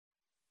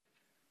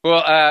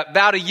Well,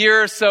 about a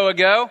year or so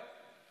ago,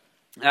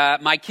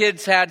 my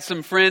kids had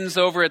some friends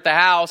over at the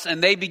house,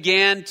 and they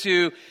began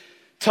to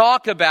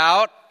talk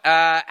about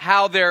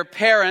how their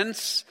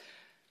parents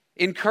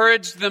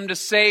encouraged them to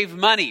save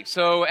money.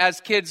 So as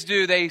kids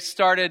do, they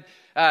started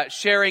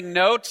sharing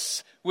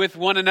notes with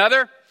one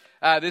another.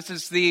 This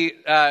is the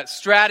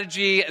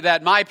strategy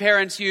that my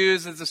parents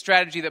use. It's a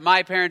strategy that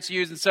my parents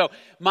use. And so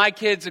my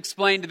kids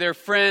explained to their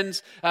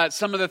friends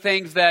some of the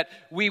things that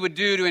we would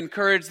do to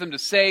encourage them to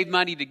save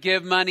money, to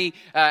give money,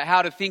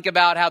 how to think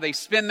about how they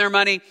spend their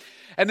money.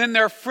 And then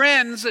their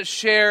friends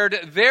shared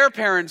their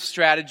parents'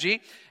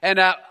 strategy. And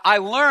I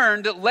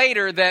learned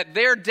later that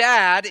their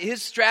dad,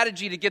 his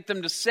strategy to get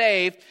them to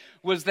save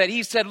was that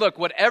he said, look,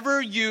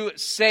 whatever you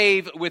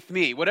save with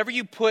me, whatever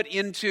you put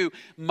into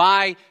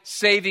my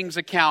savings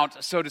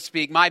account, so to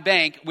speak, my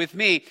bank with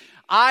me,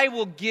 I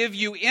will give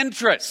you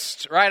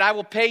interest, right? I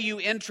will pay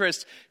you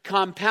interest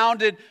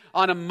compounded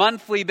on a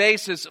monthly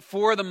basis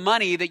for the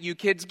money that you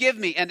kids give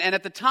me. And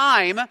at the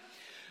time,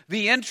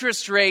 the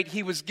interest rate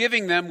he was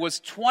giving them was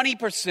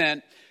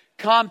 20%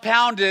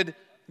 compounded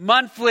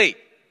monthly.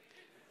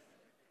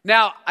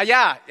 Now,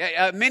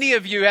 many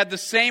of you had the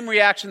same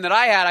reaction that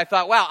I had. I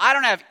thought, wow, I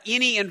don't have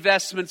any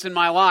investments in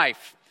my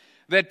life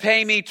that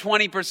pay me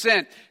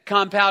 20%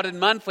 compounded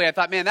monthly. I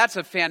thought, man, that's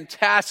a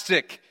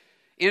fantastic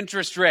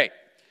interest rate.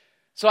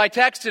 So I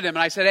texted him and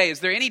I said, hey,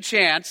 is there any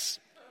chance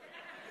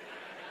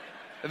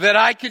that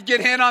I could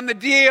get in on the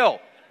deal?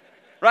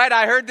 Right?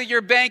 I heard that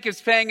your bank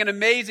is paying an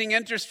amazing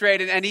interest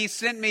rate. And he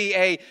sent me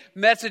a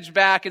message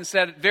back and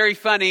said, very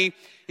funny.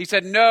 He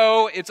said,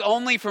 no, it's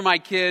only for my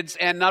kids.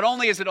 And not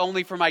only is it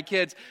only for my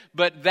kids,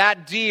 but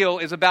that deal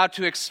is about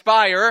to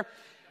expire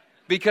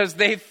because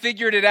they've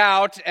figured it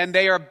out and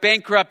they are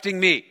bankrupting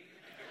me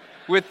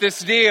with this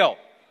deal.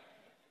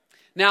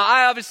 Now,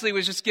 I obviously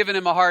was just giving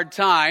him a hard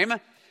time.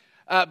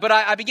 But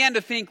I began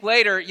to think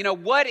later,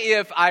 what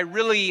if I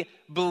really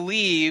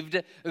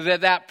believed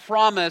that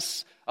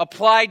promise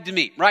applied to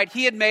me, right?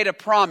 He had made a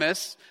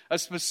promise, a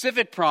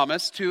specific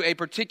promise to a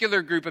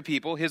particular group of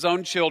people, his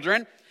own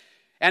children,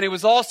 and it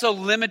was also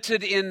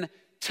limited in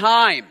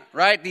time,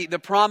 right? The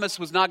promise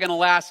was not going to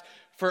last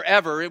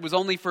forever. It was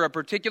only for a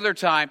particular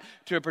time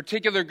to a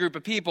particular group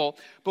of people.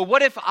 But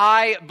what if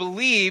I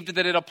believed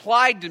that it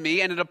applied to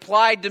me and it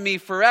applied to me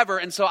forever?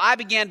 And so I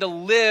began to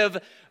live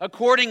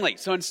accordingly.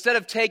 So instead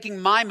of taking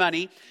my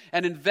money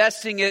and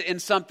investing it in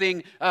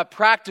something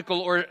practical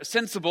or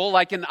sensible,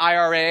 like an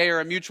IRA or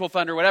a mutual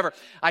fund or whatever,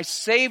 I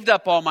saved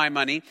up all my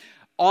money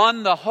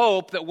on the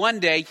hope that one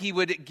day he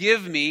would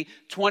give me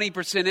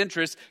 20%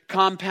 interest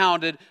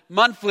compounded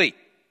monthly.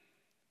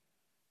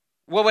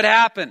 What would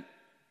happen?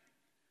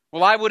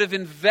 Well, I would have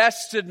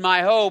invested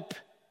my hope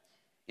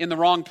in the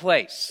wrong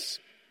place,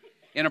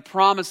 in a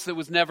promise that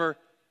was never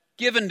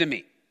given to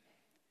me.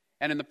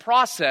 And in the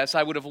process,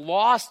 I would have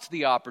lost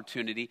the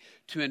opportunity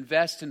to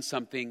invest in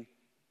something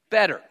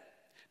better.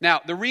 Now,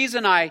 the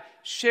reason I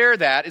share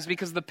that is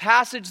because the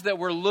passage that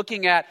we're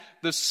looking at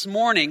this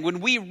morning, when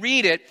we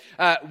read it,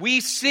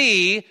 we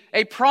see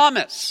a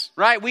promise,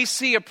 right? We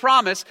see a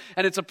promise,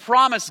 and it's a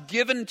promise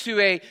given to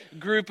a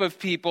group of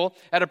people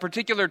at a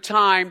particular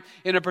time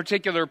in a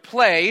particular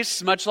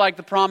place, much like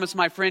the promise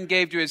my friend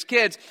gave to his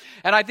kids.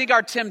 And I think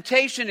our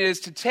temptation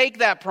is to take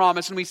that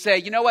promise and we say,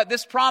 you know what,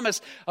 this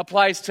promise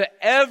applies to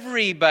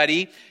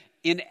everybody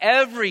in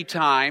every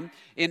time,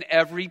 in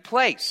every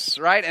place,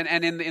 right?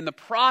 And in the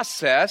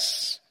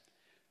process,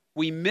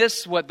 we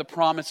miss what the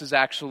promise is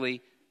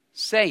actually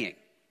saying.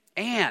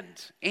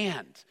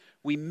 And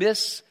we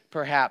miss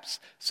perhaps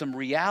some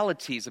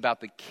realities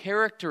about the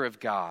character of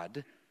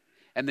God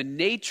and the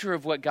nature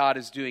of what God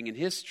is doing in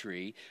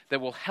history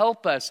that will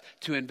help us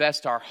to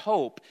invest our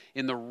hope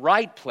in the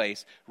right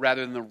place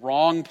rather than the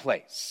wrong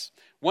place.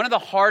 One of the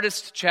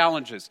hardest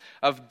challenges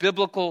of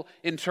biblical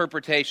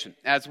interpretation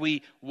as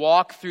we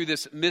walk through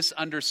this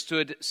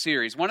misunderstood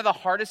series, one of the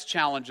hardest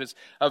challenges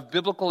of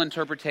biblical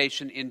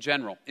interpretation in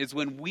general is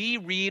when we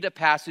read a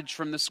passage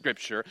from the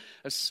Scripture,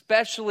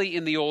 especially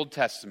in the Old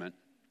Testament,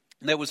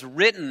 that was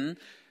written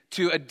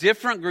to a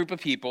different group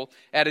of people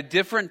at a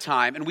different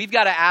time, and we've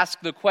got to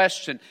ask the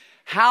question,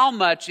 how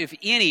much, if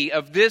any,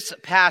 of this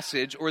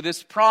passage or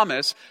this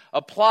promise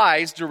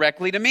applies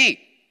directly to me?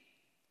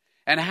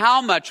 And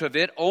how much of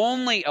it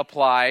only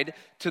applied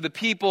to the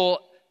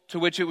people to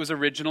which it was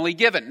originally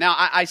given. Now,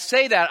 I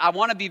say that, I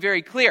want to be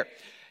very clear.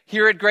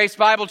 Here at Grace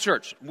Bible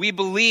Church, we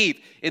believe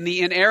in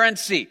the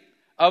inerrancy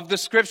of the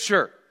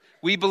Scripture.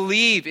 We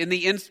believe in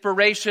the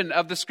inspiration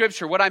of the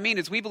Scripture. What I mean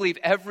is we believe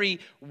every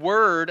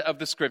word of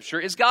the Scripture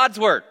is God's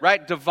word,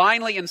 right?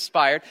 Divinely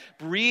inspired,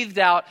 breathed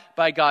out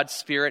by God's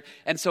Spirit.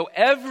 And so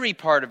every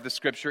part of the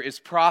Scripture is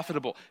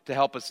profitable to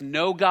help us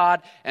know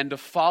God and to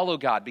follow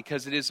God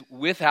because it is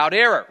without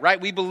error, right?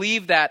 We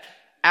believe that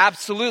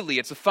absolutely.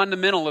 It's a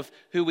fundamental of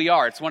who we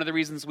are. It's one of the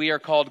reasons we are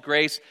called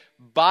Grace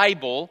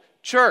Bible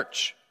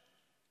Church.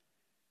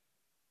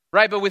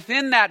 Right, but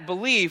within that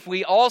belief,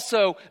 we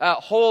also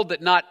hold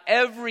that not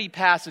every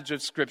passage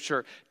of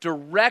Scripture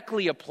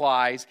directly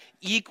applies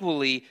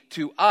equally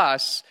to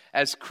us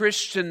as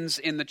Christians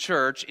in the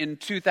church in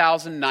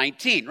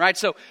 2019, right?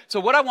 So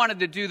what I wanted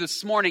to do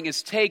this morning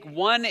is take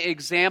one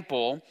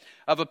example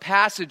of a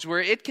passage where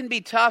it can be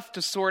tough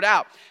to sort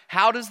out.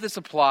 How does this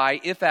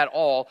apply, if at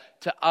all,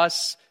 to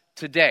us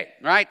today,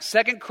 right?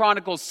 2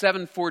 Chronicles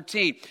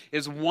 7:14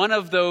 is one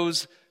of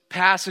those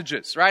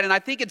passages, right? And I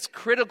think it's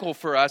critical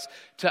for us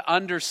to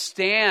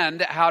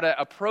understand how to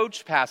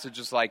approach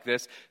passages like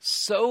this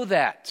so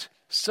that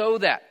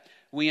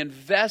we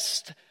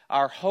invest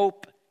our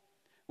hope,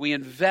 we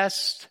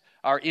invest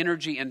our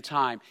energy and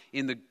time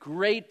in the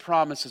great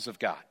promises of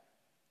God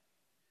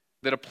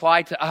that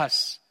apply to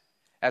us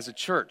as a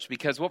church.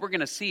 Because what we're going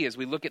to see as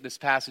we look at this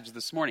passage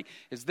this morning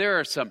is there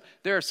are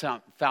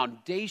some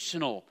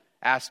foundational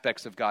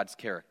aspects of God's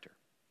character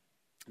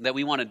that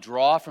we want to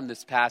draw from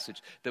this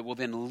passage that will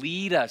then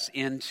lead us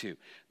into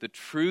the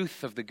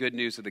truth of the good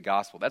news of the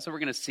gospel. That's what we're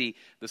going to see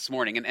this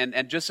morning.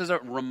 And just as a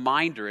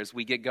reminder as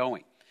we get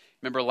going,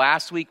 remember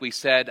last week we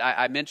said,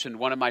 I mentioned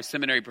one of my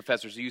seminary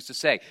professors who used to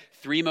say,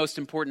 3 most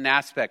important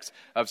aspects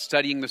of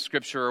studying the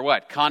Scripture are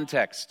what?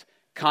 Context,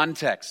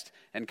 context,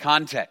 and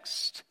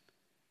context.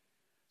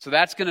 So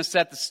that's going to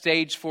set the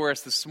stage for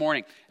us this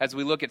morning as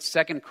we look at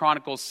 2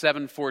 Chronicles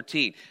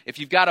 7:14. If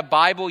you've got a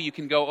Bible, you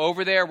can go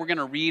over there. We're going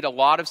to read a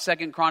lot of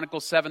 2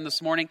 Chronicles 7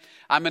 this morning.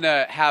 I'm going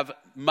to have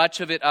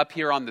much of it up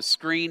here on the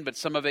screen, but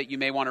some of it you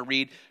may want to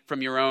read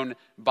from your own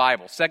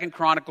Bible. 2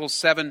 Chronicles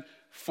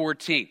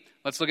 7:14.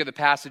 Let's look at the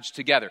passage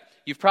together.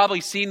 You've probably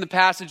seen the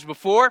passage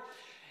before.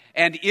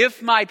 And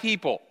if my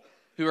people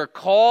who are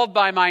called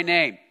by my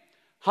name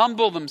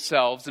humble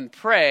themselves and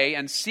pray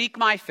and seek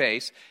my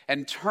face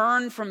and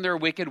turn from their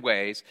wicked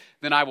ways,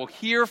 then I will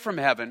hear from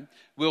heaven,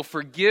 will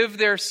forgive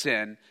their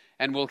sin,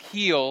 and will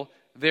heal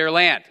their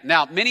land.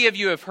 Now, many of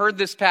you have heard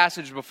this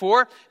passage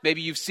before. Maybe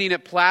you've seen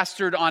it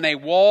plastered on a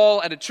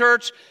wall at a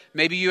church.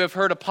 Maybe you have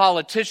heard a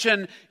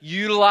politician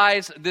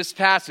utilize this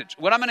passage.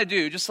 What I'm going to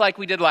do, just like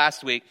we did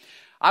last week,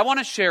 I want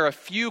to share a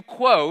few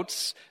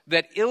quotes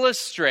that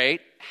illustrate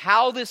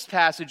how this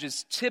passage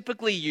is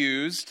typically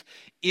used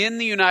in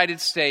the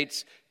United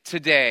States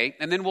today,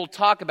 and then we'll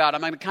talk about, I'm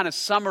going to kind of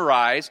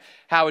summarize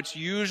how it's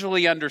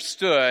usually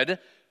understood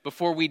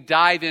before we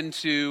dive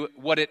into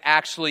what it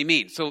actually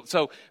means.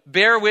 So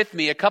bear with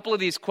me. A couple of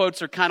these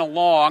quotes are kind of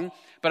long,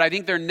 but I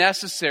think they're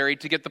necessary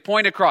to get the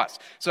point across.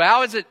 So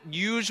how is it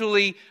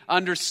usually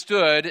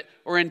understood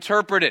or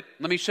interpreted?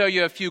 Let me show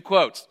you a few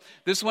quotes.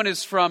 This one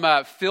is from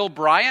Phil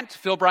Bryant.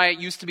 Phil Bryant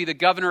used to be the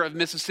governor of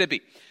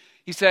Mississippi.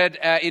 He said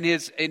in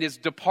his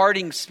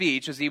departing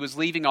speech as he was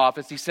leaving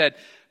office, he said,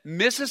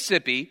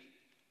 Mississippi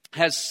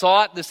has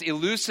sought this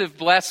elusive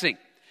blessing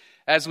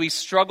as we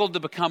struggled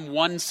to become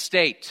one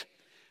state.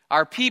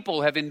 Our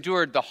people have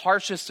endured the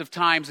harshest of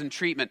times and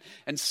treatment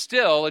and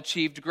still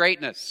achieved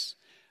greatness.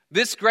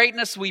 This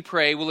greatness, we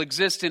pray, will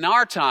exist in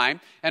our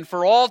time and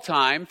for all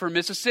time for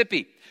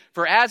Mississippi.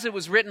 For as it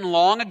was written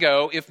long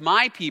ago, if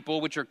my people,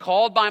 which are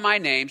called by my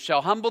name,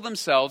 shall humble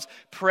themselves,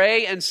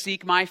 pray and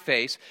seek my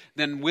face,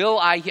 then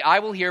I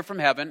will hear from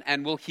heaven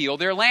and will heal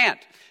their land.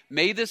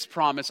 May this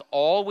promise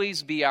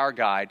always be our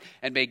guide,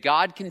 and may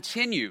God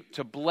continue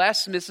to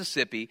bless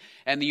Mississippi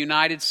and the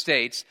United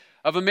States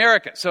of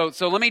America. So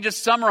let me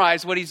just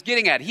summarize what he's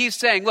getting at. He's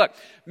saying, look,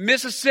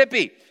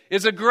 Mississippi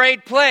is a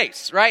great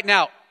place. Right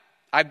now,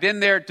 I've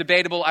been there,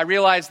 debatable, I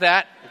realize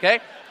that,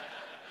 okay?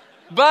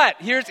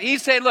 But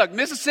he's saying, look,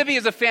 Mississippi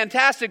is a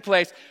fantastic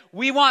place.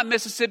 We want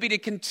Mississippi to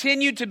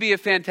continue to be a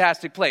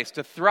fantastic place,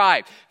 to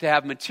thrive, to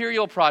have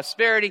material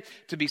prosperity,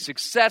 to be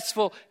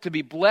successful, to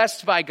be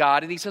blessed by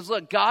God. And he says,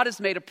 look, God has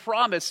made a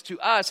promise to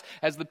us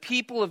as the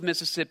people of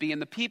Mississippi and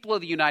the people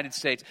of the United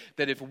States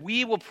that if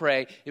we will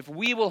pray, if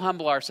we will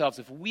humble ourselves,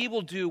 if we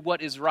will do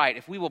what is right,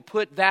 if we will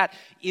put that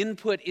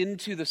input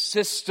into the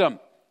system,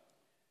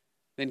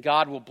 then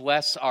God will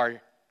bless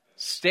our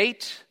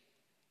state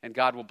and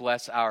God will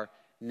bless our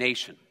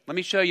nation. Let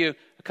me show you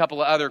a couple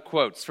of other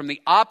quotes. From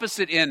the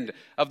opposite end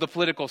of the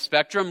political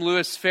spectrum,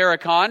 Louis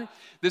Farrakhan,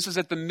 this is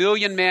at the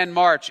Million Man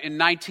March in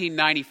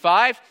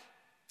 1995.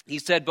 He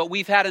said, but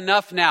we've had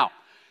enough now.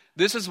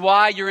 This is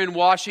why you're in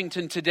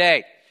Washington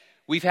today.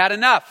 We've had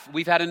enough.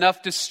 We've had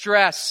enough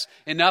distress,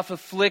 enough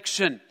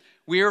affliction.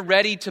 We're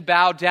ready to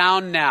bow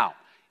down now.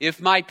 If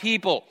my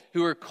people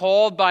who are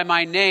called by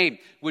my name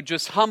would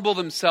just humble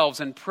themselves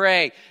and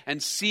pray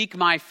and seek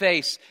my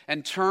face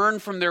and turn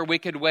from their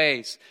wicked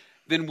ways,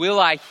 then will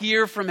I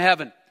hear from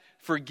heaven,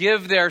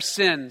 forgive their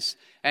sins,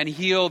 and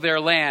heal their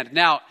land.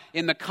 Now,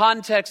 in the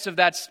context of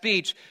that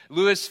speech,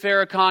 Louis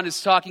Farrakhan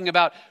is talking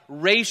about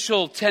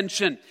racial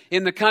tension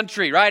in the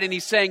country, right? And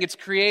he's saying it's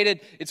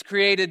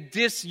created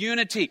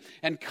disunity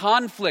and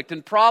conflict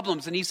and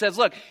problems. And he says,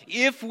 look,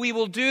 if we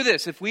will do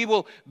this, if we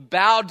will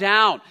bow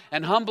down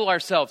and humble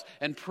ourselves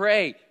and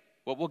pray,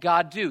 what will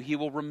God do? He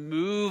will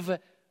remove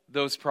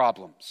those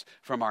problems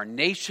from our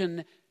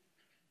nation,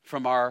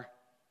 from our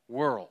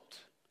world.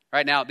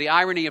 Right now, the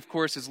irony, of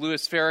course, is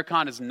Louis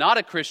Farrakhan is not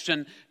a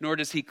Christian, nor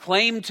does he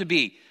claim to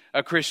be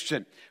a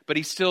Christian. But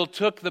he still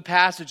took the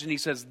passage and he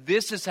says,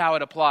 this is how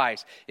it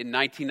applies in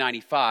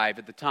 1995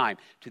 at the time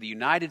to the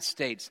United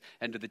States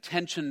and to the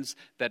tensions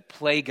that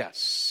plague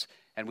us.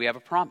 And we have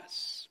a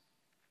promise.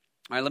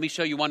 All right, let me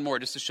show you one more,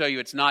 just to show you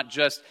it's not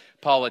just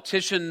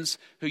politicians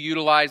who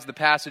utilize the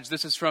passage.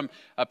 This is from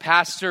a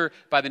pastor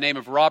by the name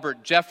of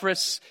Robert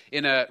Jeffress.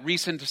 In a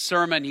recent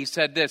sermon, he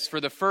said this: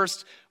 for the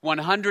first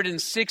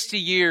 160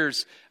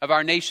 years of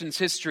our nation's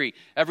history,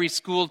 every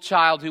school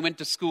child who went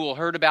to school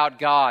heard about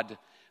God.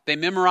 They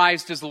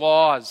memorized his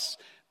laws.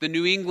 The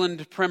New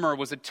England Primer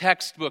was a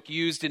textbook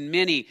used in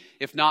many,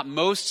 if not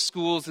most,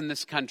 schools in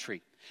this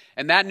country.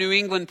 And that New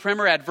England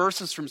Primer had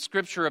verses from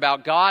Scripture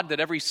about God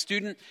that every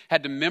student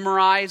had to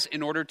memorize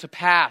in order to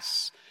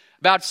pass.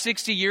 About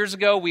 60 years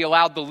ago, we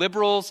allowed the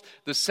liberals,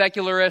 the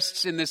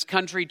secularists in this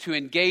country to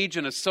engage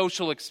in a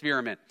social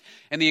experiment.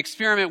 And the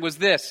experiment was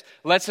this: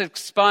 let's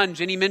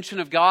expunge any mention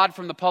of God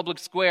from the public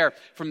square,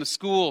 from the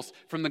schools,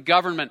 from the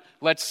government.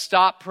 Let's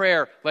stop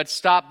prayer. Let's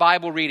stop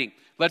Bible reading.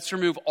 Let's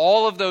remove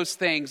all of those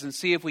things and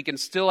see if we can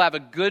still have a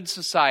good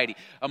society,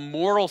 a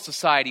moral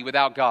society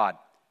without God.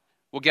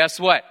 Well, guess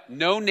what?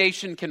 No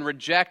nation can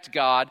reject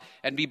God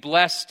and be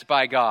blessed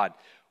by God.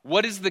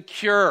 What is the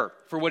cure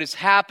for what is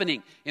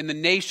happening in the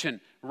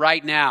nation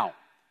right now?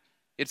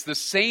 It's the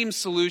same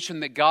solution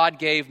that God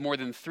gave more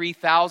than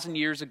 3,000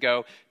 years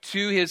ago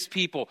to his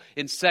people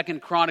in 2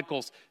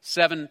 Chronicles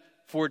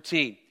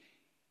 7:14.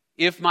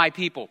 If my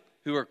people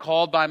who are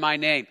called by my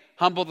name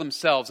humble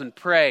themselves and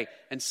pray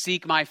and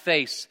seek my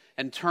face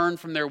and turn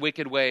from their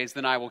wicked ways,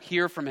 then I will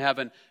hear from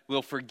heaven,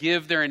 will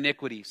forgive their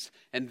iniquities,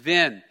 and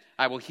then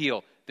I will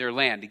heal their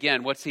land.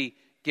 Again, what's he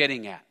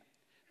getting at?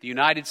 The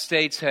United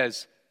States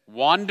has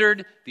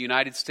wandered. The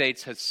United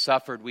States has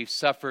suffered. We've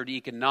suffered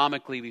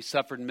economically. We've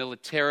suffered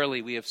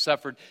militarily. We have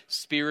suffered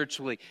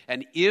spiritually.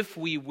 And if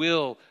we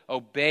will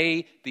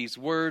obey these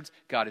words,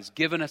 God has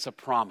given us a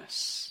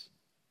promise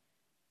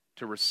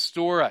to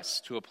restore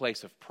us to a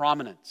place of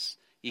prominence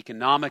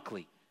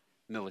economically,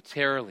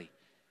 militarily,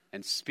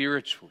 and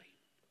spiritually.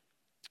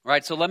 All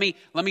right, so let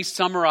me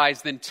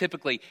summarize then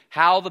typically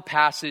how the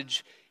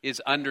passage is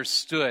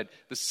understood.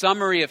 The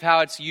summary of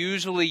how it's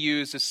usually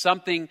used is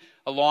something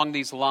along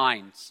these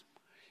lines.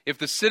 If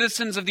the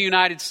citizens of the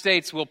United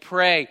States will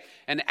pray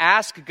and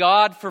ask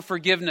God for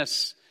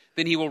forgiveness,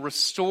 then he will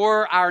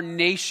restore our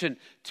nation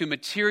to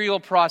material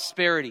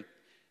prosperity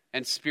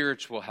and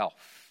spiritual health.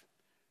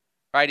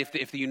 Right?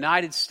 If the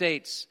United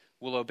States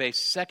will obey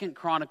 2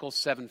 Chronicles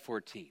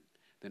 7:14,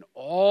 then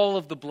all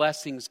of the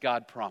blessings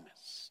God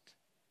promised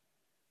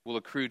will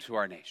accrue to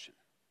our nation.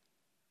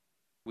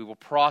 We will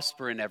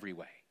prosper in every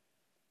way.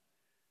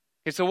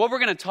 Okay, so what we're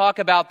going to talk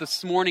about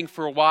this morning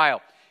for a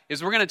while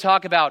is we're going to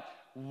talk about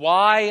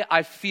why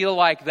I feel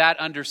like that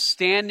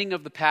understanding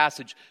of the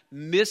passage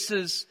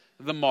misses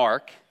the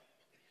mark.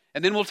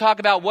 And then we'll talk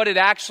about what it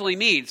actually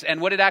means and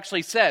what it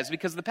actually says,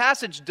 because the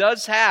passage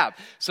does have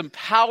some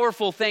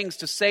powerful things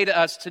to say to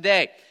us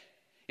today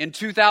in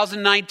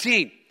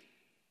 2019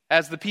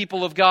 as the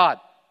people of God.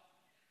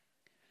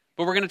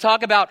 But we're going to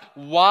talk about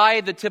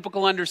why the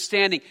typical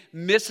understanding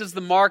misses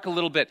the mark a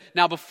little bit.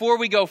 Now, before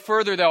we go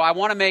further, though, I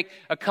want to make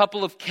a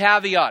couple of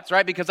caveats,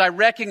 right? Because I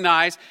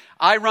recognize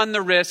I run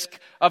the risk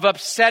of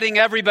upsetting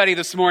everybody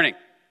this morning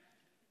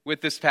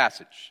with this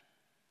passage.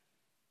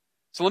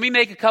 So let me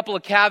make a couple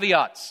of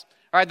caveats.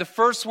 All right, the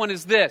first one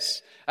is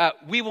this.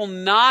 We will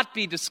not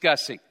be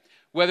discussing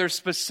whether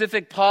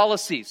specific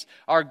policies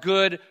are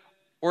good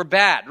or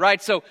bad,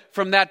 right? So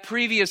from that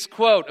previous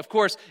quote, of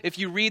course, if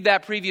you read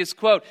that previous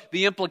quote,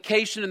 the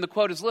implication in the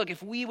quote is, look,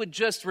 if we would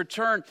just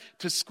return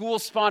to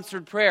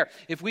school-sponsored prayer,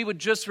 if we would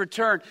just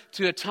return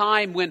to a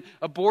time when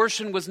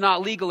abortion was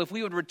not legal, if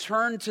we would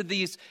return to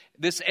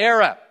this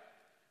era,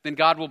 then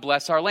God will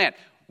bless our land.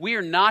 We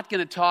are not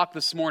going to talk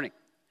this morning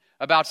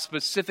about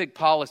specific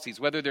policies,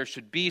 whether there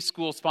should be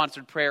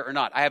school-sponsored prayer or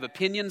not. I have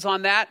opinions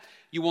on that.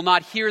 You will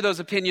not hear those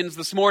opinions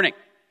this morning.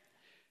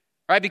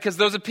 Right? Because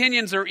those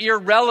opinions are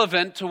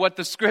irrelevant to what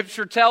the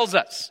Scripture tells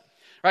us.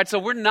 Right? So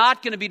we're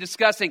not going to be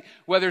discussing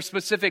whether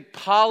specific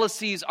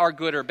policies are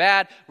good or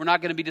bad. We're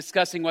not going to be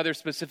discussing whether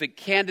specific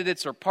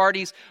candidates or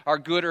parties are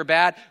good or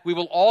bad. We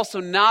will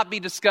also not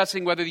be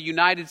discussing whether the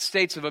United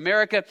States of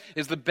America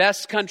is the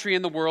best country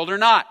in the world or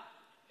not.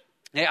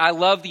 Hey, I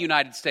love the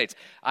United States.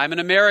 I'm an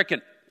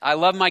American. I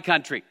love my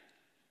country.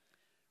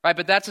 Right?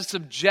 But that's a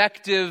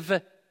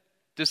subjective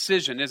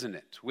decision, isn't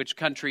it? Which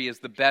country is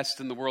the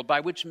best in the world? By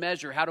which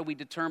measure? How do we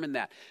determine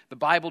that? The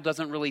Bible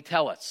doesn't really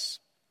tell us.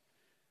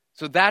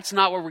 So that's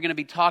not what we're going to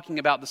be talking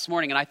about this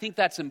morning. And I think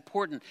that's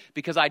important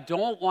because I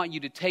don't want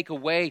you to take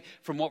away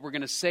from what we're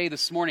going to say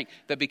this morning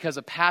that because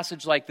a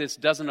passage like this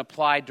doesn't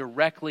apply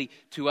directly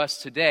to us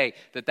today,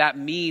 that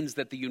means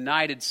that the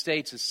United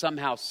States is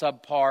somehow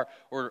subpar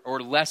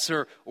or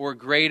lesser or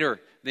greater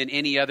than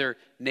any other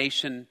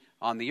nation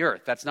on the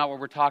earth. That's not what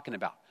we're talking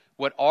about.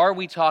 What are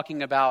we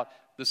talking about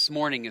this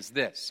morning is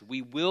this.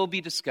 We will be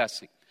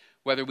discussing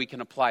whether we can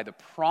apply the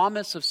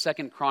promise of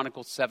 2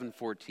 Chronicles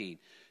 7:14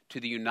 to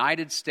the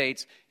United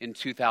States in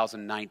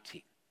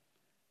 2019.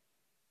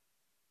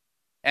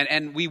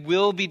 And we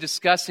will be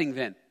discussing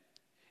then,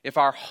 if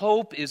our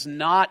hope is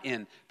not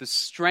in the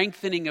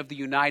strengthening of the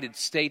United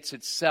States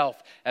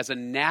itself as a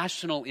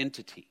national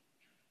entity,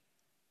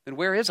 then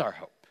where is our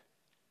hope?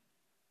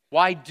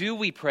 Why do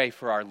we pray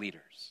for our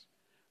leaders?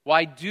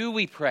 Why do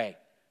we pray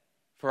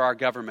for our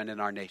government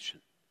and our nation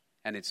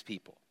and its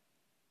people?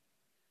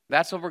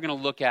 That's what we're going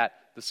to look at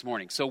this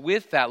morning. So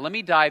with that, let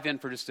me dive in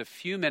for just a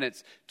few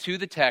minutes to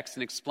the text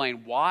and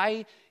explain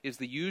why is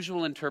the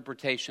usual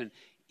interpretation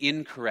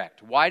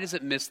incorrect? Why does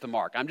it miss the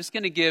mark? I'm just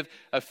going to give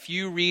a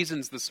few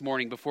reasons this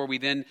morning before we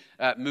then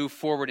move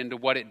forward into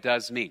what it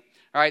does mean.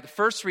 All right, the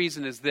first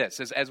reason is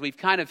this, as we've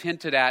kind of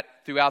hinted at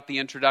throughout the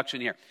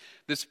introduction here.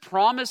 This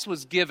promise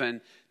was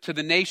given to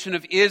the nation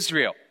of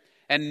Israel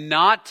and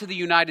not to the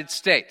United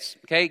States.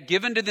 Okay,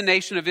 given to the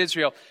nation of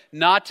Israel,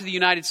 not to the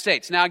United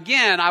States. Now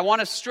again, I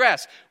want to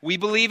stress, we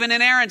believe in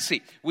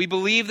inerrancy. We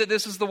believe that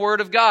this is the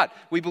Word of God.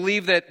 We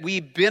believe that we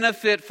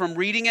benefit from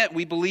reading it.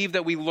 We believe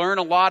that we learn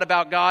a lot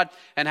about God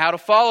and how to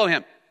follow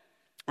Him.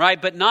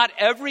 Right? But not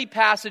every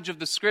passage of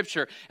the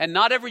Scripture and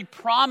not every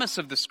promise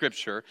of the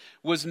Scripture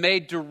was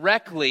made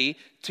directly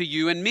to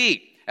you and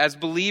me as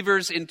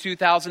believers in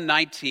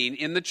 2019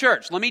 in the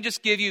church. Let me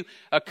just give you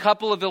a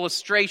couple of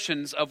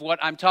illustrations of what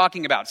I'm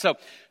talking about. So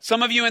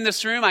some of you in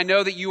this room, I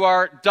know that you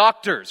are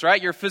doctors,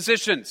 right? You're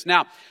physicians.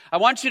 Now, I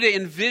want you to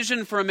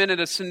envision for a minute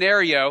a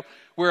scenario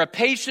where a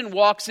patient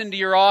walks into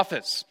your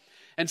office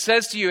and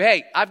says to you,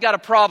 hey, I've got a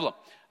problem.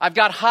 I've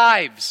got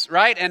hives,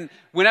 right? And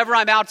whenever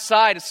I'm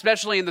outside,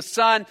 especially in the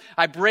sun,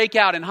 I break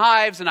out in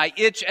hives and I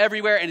itch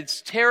everywhere and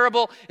it's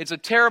terrible. It's a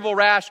terrible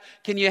rash.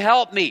 Can you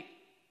help me?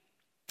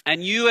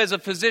 And you as a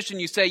physician,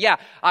 you say, yeah,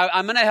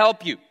 I'm going to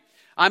help you.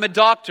 I'm a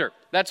doctor.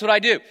 That's what I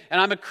do.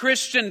 And I'm a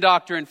Christian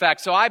doctor, in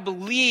fact. So I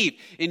believe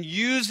in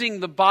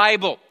using the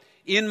Bible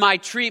in my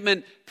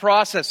treatment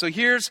process. So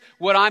here's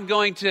what I'm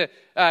going to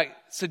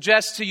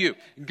suggest to you.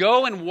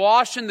 Go and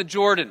wash in the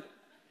Jordan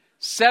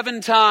 7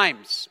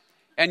 times,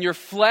 and your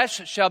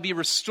flesh shall be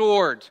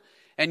restored,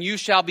 and you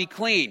shall be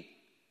clean.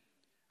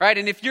 Right?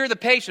 And if you're the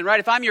patient,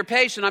 right? If I'm your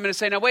patient, I'm going to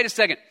say, now wait a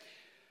second.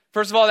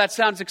 First of all, that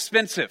sounds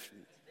expensive.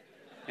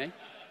 Okay?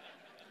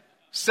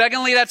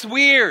 Secondly, that's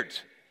weird.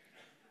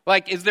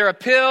 Like, is there a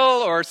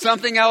pill or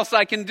something else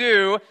I can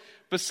do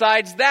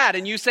besides that?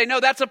 And you say, no,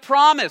 that's a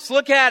promise.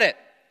 Look at it.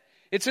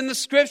 It's in the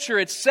Scripture.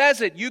 It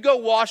says it. You go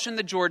wash in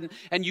the Jordan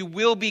and you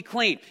will be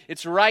clean.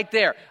 It's right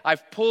there.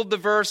 I've pulled the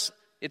verse.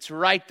 It's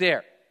right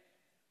there.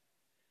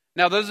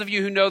 Now, those of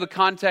you who know the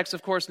context,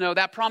 of course, know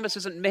that promise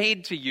isn't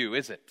made to you,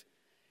 is it?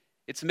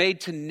 It's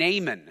made to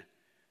Naaman,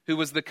 who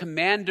was the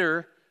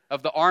commander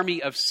of the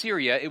army of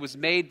Syria. It was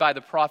made by the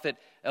prophet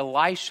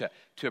Elisha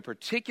to a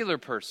particular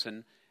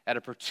person at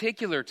a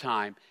particular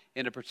time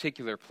in a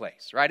particular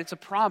place, right? It's a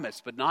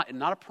promise, but not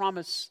a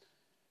promise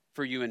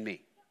for you and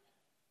me.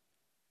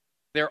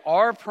 There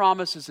are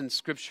promises in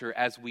Scripture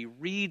as we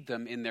read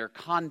them in their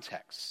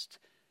context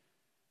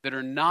that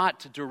are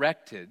not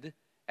directed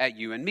at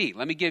you and me.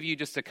 Let me give you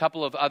just a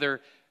couple of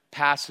other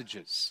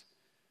passages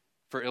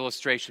for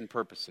illustration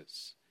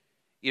purposes.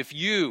 If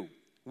you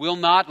will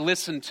not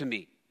listen to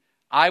me,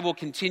 I will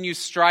continue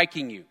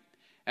striking you,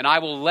 and I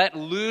will let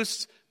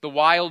loose the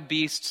wild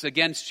beasts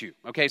against you.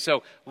 Okay,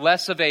 so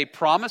less of a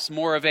promise,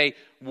 more of a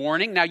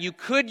warning. Now, you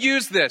could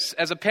use this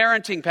as a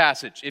parenting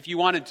passage if you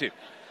wanted to.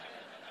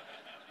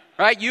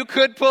 Right? You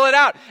could pull it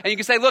out, and you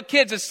can say, look,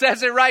 kids, it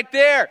says it right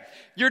there.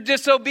 You're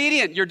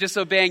disobedient. You're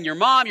disobeying your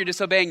mom. You're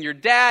disobeying your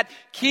dad.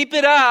 Keep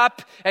it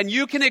up, and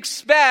you can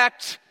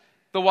expect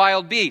the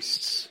wild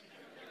beasts.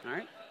 All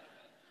right?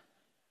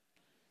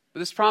 But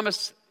this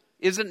promise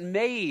isn't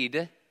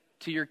made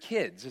to your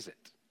kids, is it?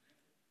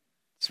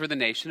 It's for the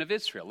nation of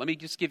Israel. Let me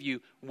just give you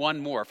one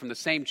more from the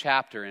same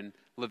chapter in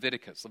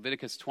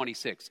Leviticus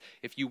 26.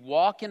 If you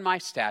walk in my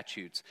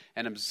statutes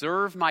and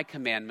observe my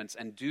commandments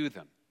and do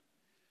them,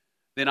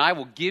 then I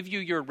will give you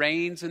your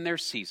rains in their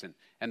season,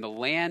 and the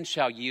land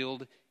shall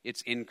yield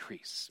its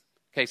increase.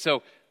 Okay,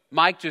 so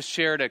Mike just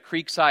shared a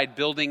Creekside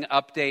building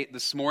update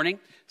this morning.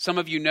 Some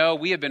of you know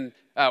we have been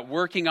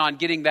working on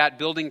getting that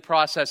building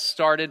process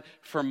started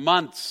for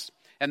months.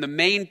 And the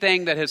main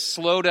thing that has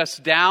slowed us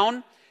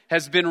down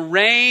has been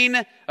rain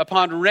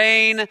upon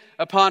rain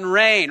upon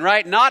rain,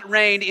 right? Not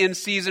rain in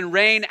season,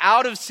 rain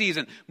out of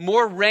season.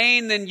 More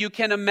rain than you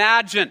can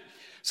imagine.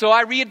 So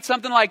I read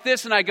something like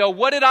this and I go,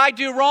 what did I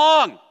do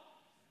wrong?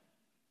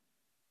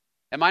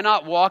 Am I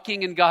not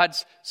walking in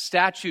God's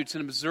statutes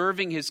and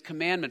observing His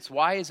commandments?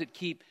 Why does it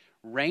keep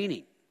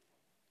raining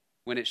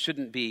when it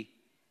shouldn't be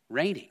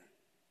raining?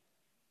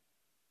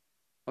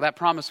 Well, that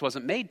promise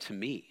wasn't made to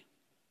me.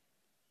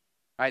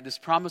 Right? This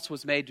promise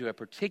was made to a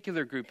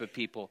particular group of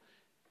people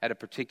at a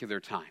particular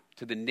time,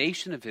 to the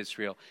nation of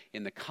Israel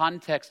in the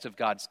context of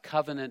God's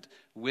covenant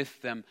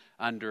with them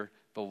under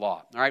the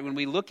law. All right, when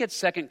we look at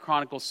 2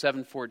 Chronicles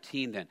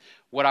 7:14 then,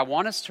 what I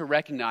want us to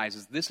recognize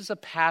is this is a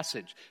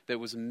passage that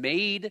was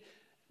made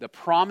the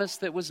promise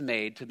that was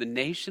made to the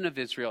nation of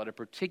Israel at a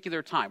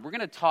particular time. We're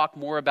going to talk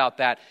more about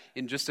that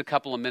in just a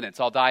couple of minutes.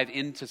 I'll dive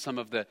into some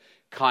of the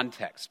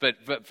context.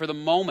 But for the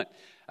moment,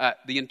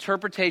 the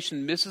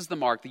interpretation misses the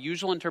mark. The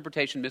usual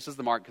interpretation misses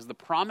the mark because the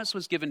promise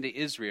was given to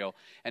Israel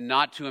and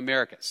not to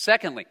America.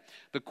 Secondly,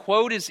 the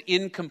quote is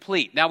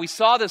incomplete. Now, we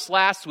saw this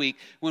last week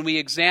when we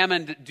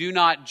examined "Do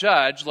not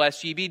judge,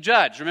 lest ye be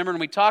judged." Remember when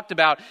we talked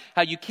about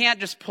how you can't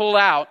just pull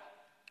out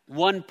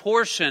one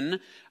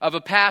portion of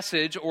a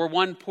passage or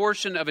one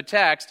portion of a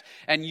text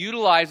and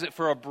utilize it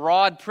for a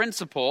broad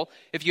principle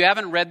if you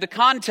haven't read the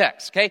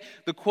context, okay?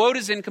 The quote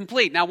is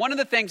incomplete. Now, one of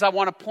the things I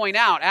want to point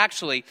out,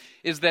 actually,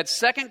 is that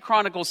 2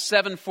 Chronicles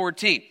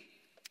 7:14,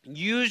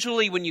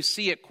 usually when you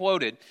see it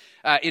quoted,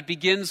 it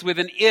begins with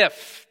an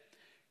if,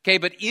 okay?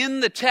 But in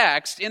the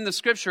text, in the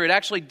scripture, it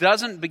actually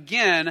doesn't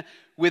begin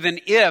with an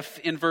if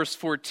in verse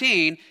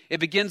 14. It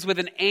begins with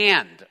an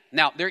and.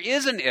 Now, there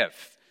is an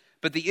if.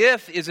 But the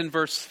if is in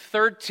verse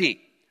 13,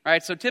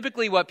 right? So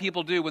typically what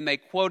people do when they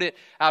quote it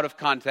out of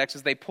context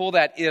is they pull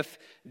that if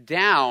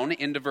down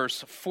into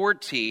verse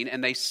 14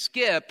 and they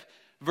skip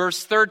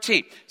verse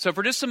 13. So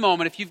for just a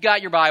moment, if you've got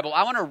your Bible,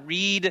 I want to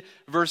read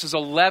verses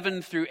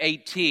 11 through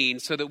 18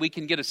 so that we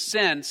can get a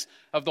sense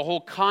of the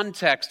whole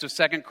context of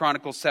 2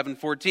 Chronicles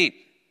 7:14.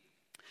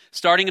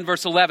 Starting in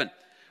verse 11,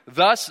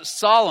 "Thus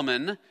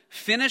Solomon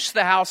finished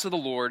the house of the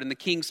Lord in the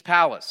king's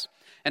palace,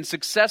 and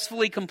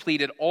successfully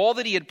completed all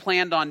that he had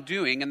planned on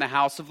doing in the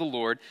house of the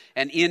Lord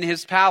and in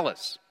his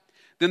palace.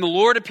 Then the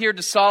Lord appeared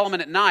to Solomon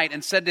at night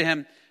and said to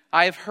him,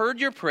 I have heard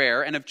your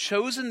prayer and have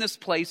chosen this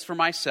place for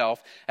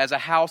myself as a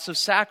house of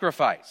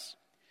sacrifice."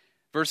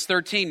 Verse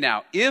 13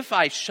 now, "If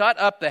I shut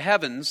up the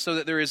heavens so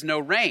that there is no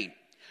rain,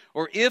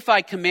 or if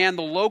I command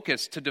the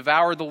locusts to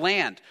devour the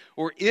land,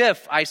 or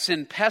if I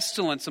send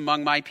pestilence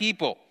among my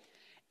people,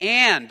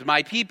 and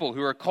my people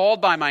who are called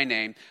by my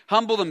name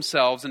humble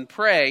themselves and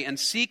pray and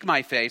seek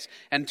my face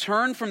and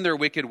turn from their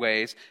wicked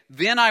ways,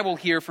 then I will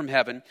hear from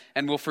heaven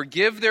and will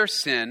forgive their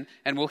sin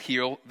and will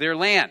heal their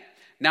land.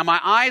 Now my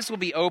eyes will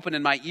be open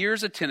and my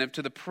ears attentive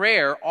to the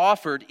prayer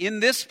offered in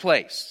this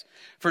place.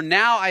 For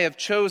now I have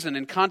chosen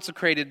and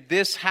consecrated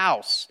this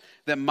house,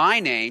 that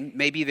my name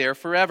may be there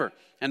forever,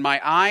 and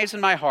my eyes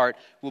and my heart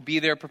will be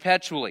there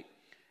perpetually.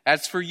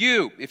 As for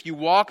you, if you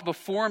walk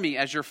before me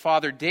as your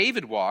father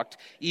David walked,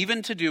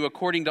 even to do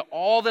according to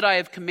all that I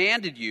have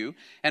commanded you,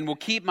 and will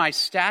keep my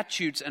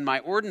statutes and my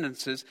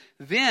ordinances,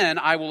 then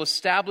I will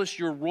establish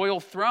your royal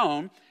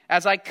throne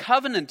as I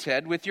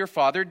covenanted with your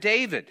father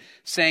David,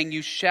 saying,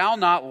 you shall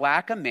not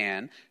lack a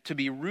man to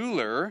be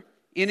ruler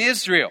in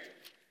Israel."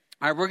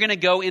 All right, we're going to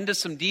go into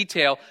some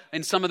detail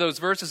in some of those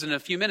verses in a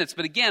few minutes.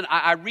 But again,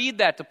 I read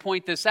that to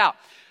point this out.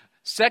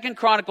 2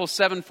 Chronicles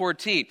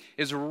 7:14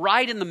 is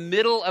right in the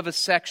middle of a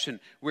section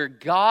where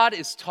God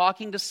is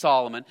talking to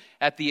Solomon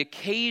at the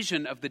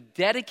occasion of the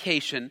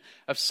dedication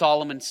of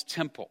Solomon's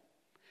temple.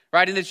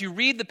 Right? And as you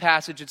read the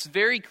passage, it's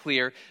very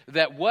clear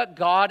that what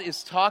God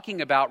is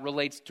talking about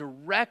relates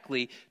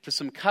directly to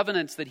some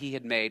covenants that he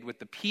had made with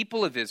the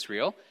people of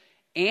Israel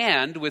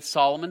and with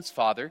Solomon's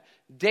father,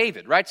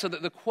 David, right? So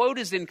that the quote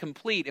is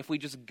incomplete if we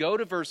just go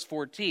to verse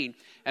 14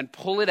 and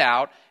pull it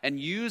out and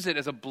use it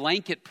as a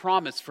blanket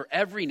promise for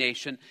every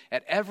nation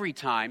at every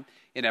time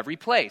in every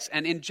place.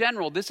 And in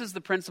general, this is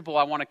the principle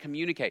I want to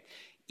communicate.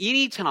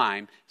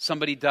 Anytime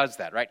somebody does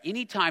that, right?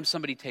 Anytime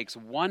somebody takes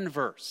one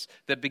verse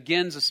that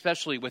begins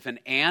especially with an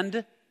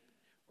and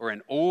or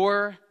an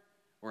or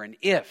an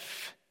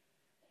if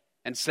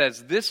and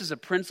says, this is a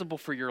principle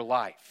for your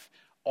life,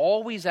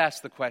 always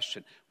ask the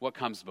question, what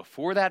comes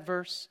before that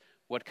verse?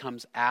 What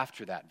comes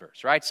after that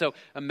verse, right? So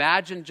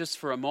imagine just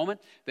for a moment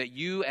that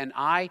you and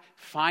I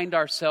find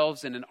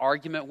ourselves in an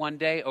argument one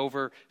day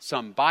over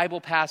some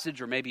Bible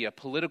passage or maybe a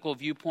political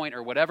viewpoint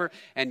or whatever,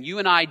 and you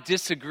and I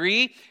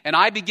disagree, and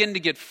I begin to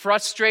get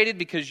frustrated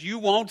because you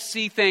won't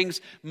see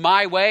things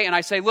my way, and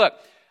I say, look,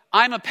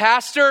 I'm a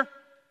pastor,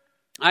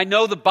 I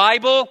know the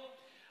Bible,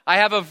 I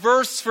have a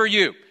verse for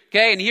you,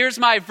 okay? And here's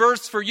my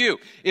verse for you.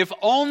 If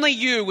only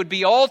you would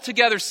be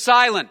altogether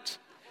silent,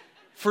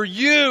 for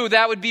you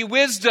that would be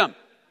wisdom.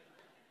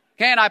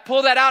 Okay, and I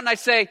pull that out and I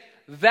say,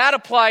 that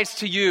applies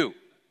to you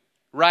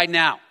right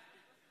now.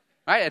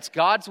 Right? It's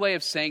God's way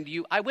of saying to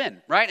you, I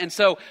win. Right? And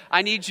so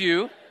I need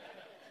you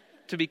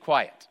to be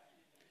quiet.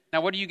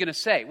 Now, what are you going to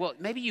say? Well,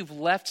 maybe you've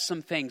left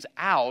some things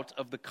out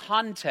of the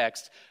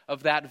context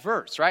of that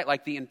verse, right?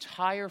 Like the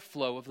entire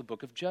flow of the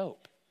book of Job.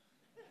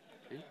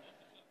 Okay?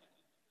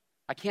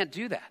 I can't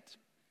do that.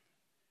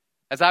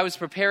 As I was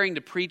preparing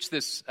to preach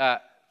this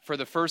for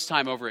the first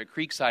time over at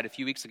Creekside a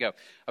few weeks ago,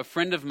 a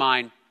friend of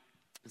mine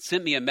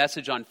sent me a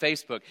message on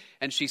Facebook,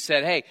 and she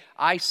said, hey,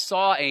 I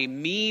saw a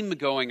meme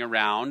going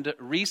around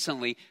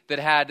recently that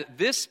had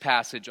this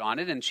passage on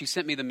it, and she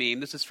sent me the meme.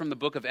 This is from the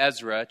book of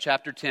Ezra,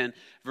 chapter 10,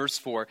 verse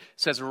 4. It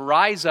says,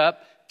 rise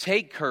up,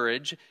 take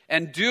courage,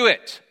 and do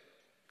it.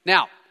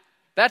 Now,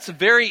 that's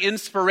very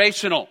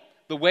inspirational,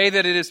 the way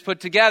that it is put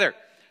together.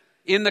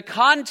 In the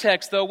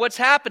context, though, what's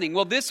happening?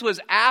 Well, this was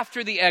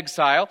after the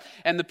exile,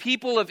 and the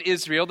people of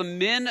Israel, the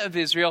men of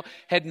Israel,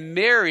 had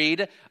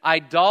married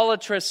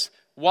idolatrous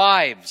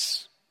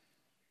wives.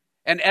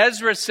 And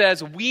Ezra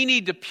says, we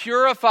need to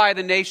purify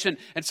the nation,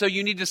 and so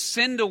you need to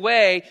send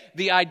away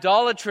the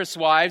idolatrous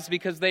wives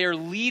because they are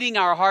leading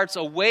our hearts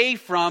away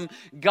from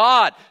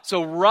God.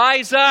 So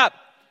rise up,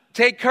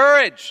 take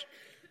courage,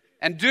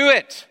 and do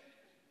it.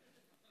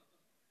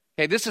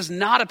 Okay, this is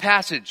not a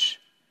passage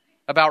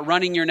about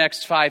running your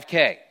next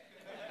 5K.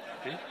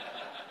 Okay?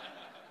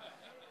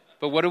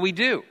 But what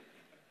do?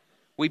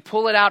 We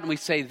pull it out and we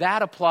say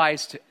that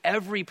applies to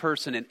every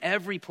person in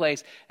every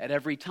place at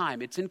every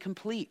time. It's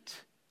incomplete.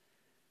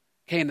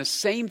 Okay, and the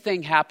same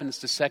thing happens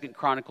to 2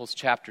 Chronicles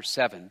chapter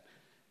 7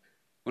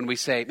 when we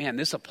say, man,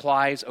 this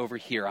applies over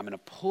here. I'm going to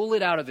pull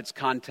it out of its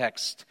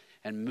context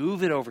and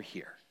move it over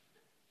here.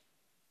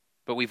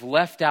 But we've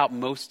left out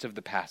most of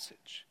the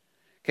passage.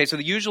 Okay, so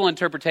the usual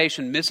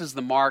interpretation misses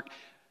the mark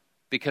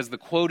because the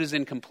quote is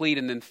incomplete.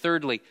 And then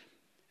thirdly,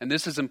 and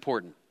this is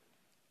important,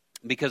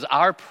 because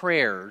our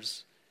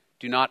prayers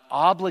do not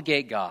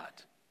obligate God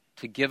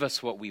to give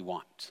us what we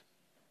want.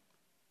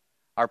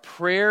 Our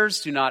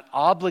prayers do not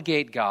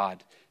obligate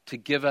God to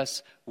give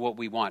us what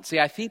we want. See,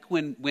 I think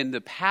when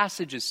the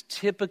passage is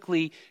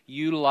typically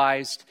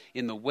utilized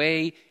in the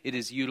way it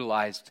is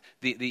utilized,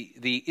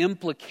 the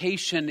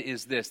implication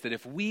is this, that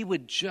if we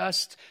would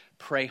just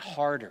pray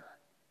harder,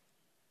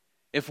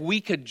 if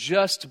we could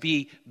just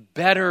be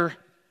better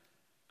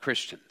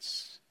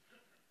Christians,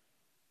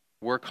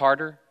 work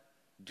harder,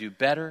 do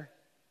better,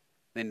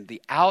 then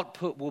the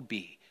output will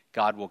be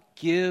God will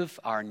give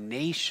our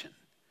nation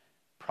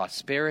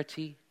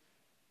prosperity,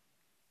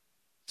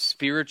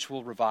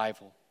 spiritual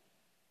revival,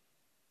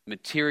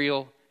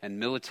 material and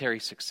military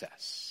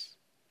success.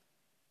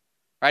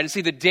 Right? And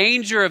see, the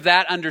danger of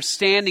that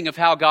understanding of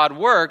how God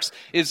works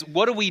is,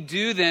 what do we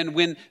do then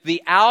when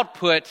the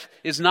output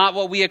is not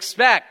what we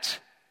expect?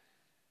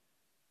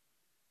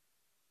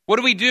 What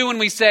do we do when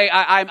we say,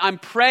 I'm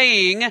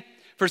praying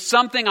for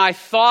something I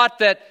thought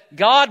that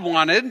God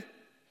wanted,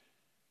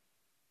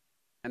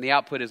 and the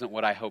output isn't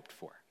what I hoped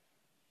for?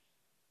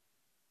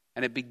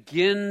 And it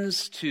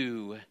begins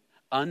to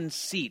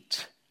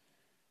unseat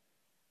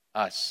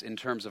us in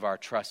terms of our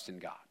trust in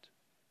God.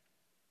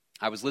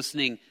 I was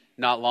listening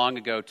not long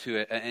ago to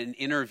an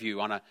interview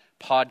on a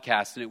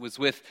podcast, and it was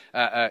with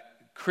a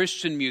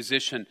Christian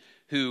musician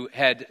who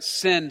had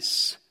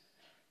since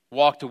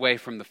walked away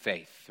from the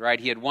faith, right?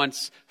 He had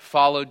once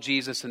followed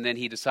Jesus, and then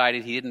he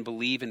decided he didn't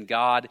believe in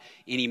God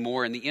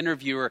anymore. And the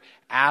interviewer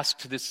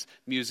asked this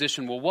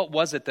musician, well, what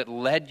was it that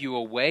led you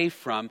away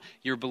from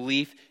your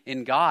belief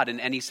in God?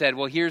 And he said,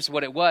 well, here's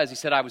what it was. He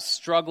said, I was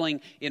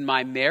struggling in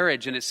my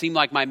marriage, and it seemed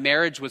like my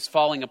marriage was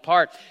falling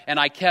apart. And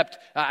I kept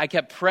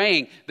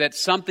praying that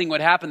something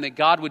would happen, that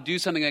God would do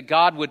something, that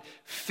God would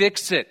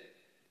fix it.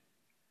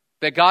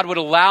 That God would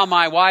allow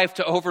my wife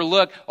to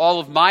overlook all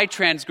of my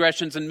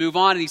transgressions and move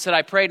on. And he said,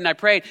 I prayed,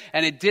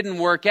 and it didn't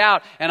work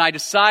out. And I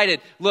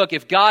decided, look,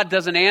 if God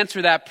doesn't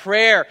answer that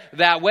prayer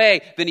that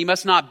way, then he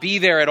must not be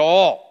there at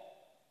all.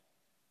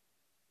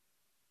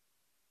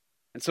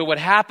 And so what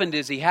happened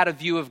is he had a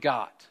view of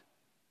God,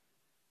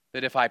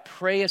 that if I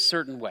pray a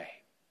certain way,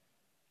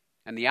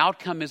 and the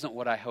outcome isn't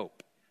what I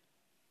hope,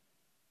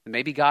 then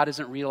maybe God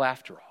isn't real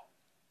after all.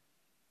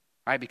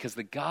 Right? Because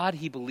the God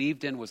he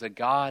believed in was a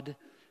God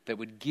that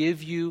would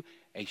give you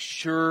a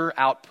sure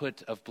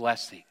output of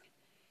blessing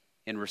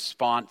in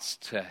response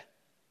to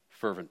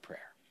fervent prayer.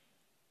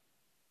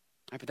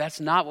 Right, but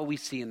that's not what we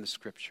see in the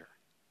Scripture.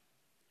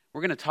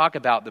 We're going to talk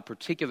about the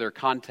particular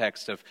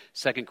context of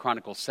 2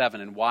 Chronicles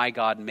 7 and why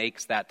God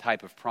makes that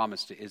type of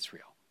promise to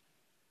Israel.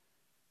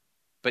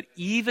 But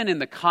even in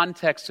the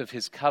context of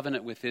his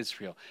covenant with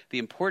Israel, the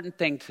important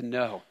thing to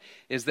know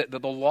is that the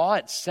law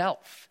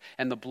itself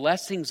and the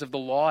blessings of the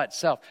law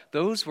itself,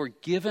 those were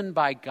given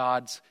by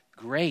God's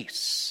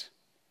grace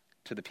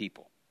to the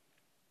people.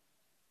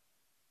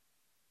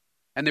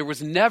 And there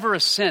was never a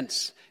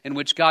sense in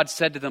which God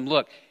said to them,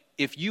 look,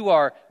 if you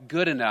are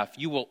good enough,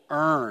 you will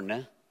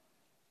earn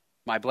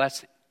my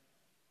blessing.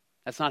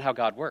 That's not how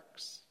God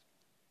works.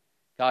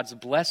 God's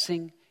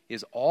blessing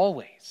is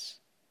always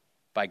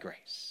by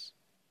grace.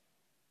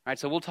 All right,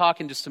 so we'll talk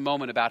in just a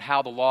moment about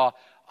how the law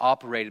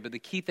operated, but the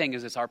key thing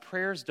is this: our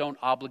prayers don't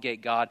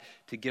obligate God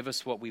to give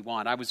us what we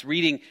want. I was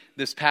reading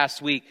this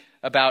past week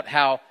about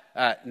how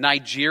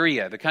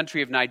Nigeria, the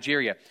country of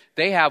Nigeria,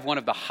 they have one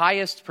of the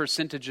highest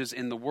percentages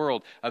in the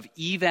world of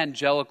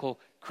evangelical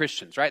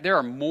Christians, right? There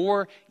are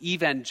more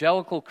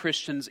evangelical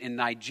Christians in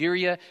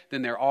Nigeria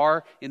than there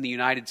are in the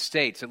United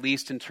States, at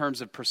least in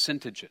terms of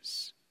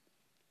percentages.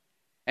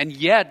 And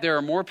yet there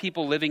are more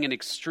people living in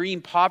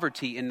extreme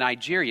poverty in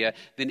Nigeria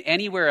than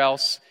anywhere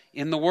else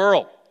in the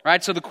world,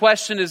 right? So the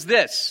question is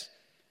this: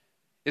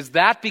 is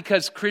that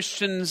because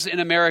Christians in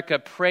America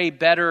pray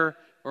better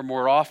or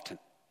more often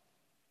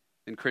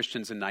than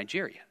Christians in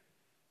Nigeria?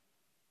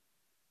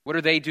 What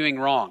are they doing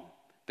wrong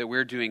that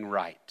we're doing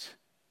right?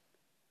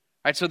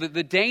 Right, so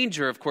the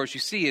danger, of course, you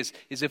see, is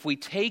if we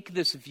take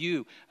this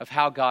view of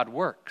how God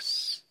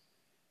works,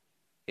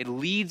 it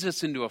leads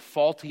us into a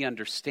faulty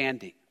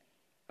understanding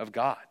of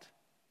God.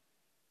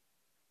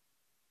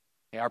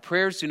 Okay, our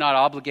prayers do not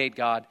obligate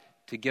God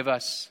to give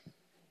us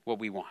what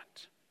we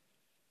want.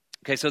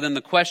 Okay, so then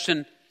the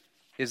question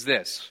is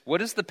this: what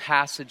does the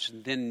passage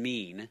then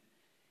mean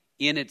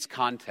in its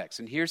context?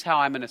 And here's how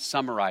I'm going to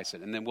summarize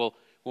it, and then we'll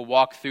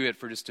walk through it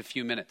for just a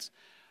few minutes.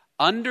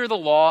 Under the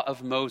law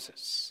of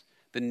Moses,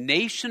 the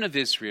nation of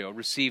Israel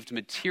received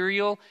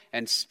material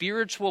and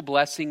spiritual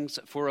blessings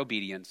for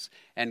obedience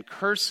and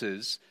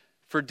curses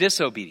for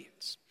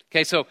disobedience.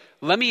 Okay, so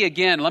let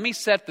me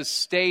set the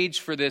stage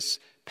for this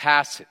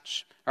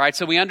passage. All right,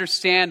 so we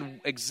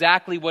understand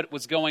exactly what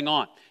was going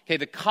on. Okay,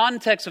 the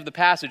context of the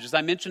passage, as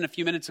I mentioned a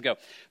few minutes ago,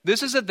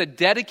 this is at the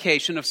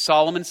dedication of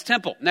Solomon's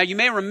temple. Now, you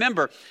may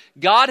remember,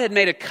 God had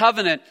made a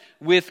covenant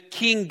with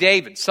King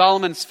David,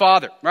 Solomon's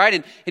father, right?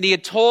 And he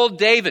had told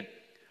David,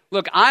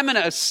 look, I'm going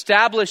to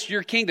establish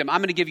your kingdom. I'm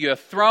going to give you a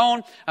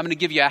throne. I'm going to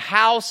give you a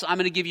house. I'm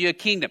going to give you a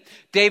kingdom.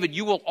 David,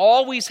 you will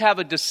always have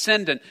a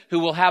descendant who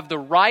will have the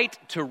right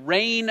to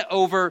reign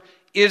over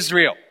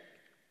Israel.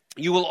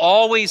 You will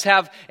always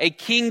have a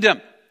kingdom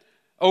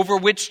over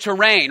which to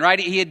reign, right?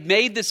 He had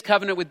made this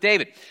covenant with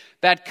David.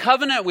 That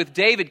covenant with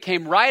David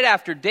came right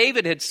after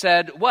David had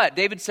said what?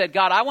 David said,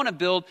 God, I want to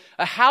build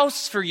a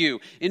house for you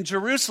in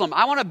Jerusalem.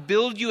 I want to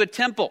build you a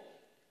temple.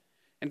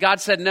 And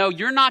God said, no,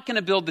 you're not going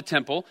to build the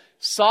temple.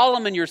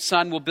 Solomon, your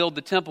son, will build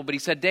the temple. But he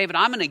said, David,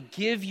 I'm going to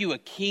give you a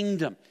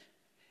kingdom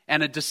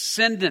and a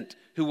descendant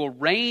who will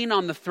reign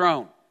on the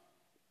throne.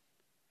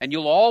 And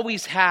you'll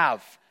always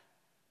have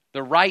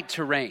the right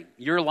to reign.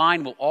 Your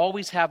line will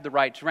always have the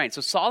right to reign.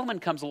 So Solomon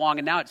comes along,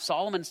 and now it's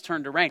Solomon's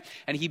turn to reign.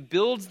 And he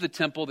builds the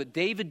temple that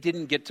David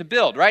didn't get to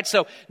build, right?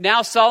 So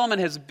now Solomon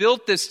has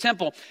built this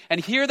temple,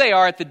 and here they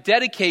are at the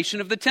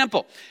dedication of the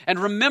temple. And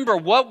remember,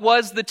 what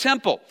was the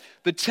temple?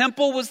 The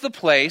temple was the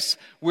place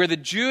where the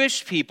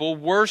Jewish people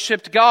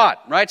worshiped God,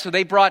 right? So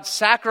they brought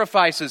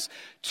sacrifices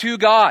to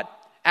God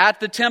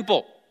at the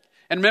temple.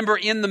 And remember,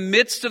 in the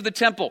midst of the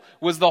temple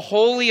was the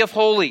Holy of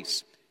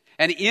Holies.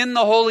 And in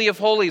the Holy of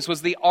Holies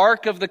was the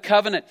Ark of the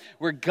Covenant,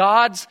 where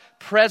God's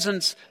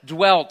presence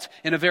dwelt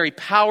in a very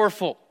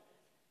powerful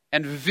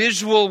and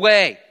visual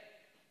way.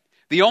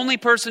 The only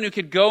person who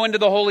could go into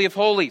the Holy of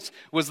Holies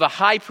was the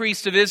high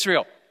priest of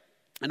Israel.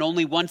 And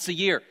only once a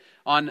year,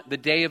 on the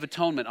Day of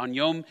Atonement, on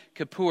Yom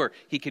Kippur,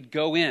 he could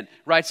go in.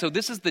 Right? So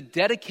this is the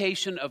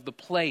dedication of the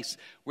place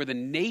where the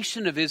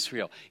nation of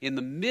Israel, in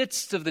the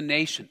midst of the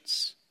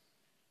nations,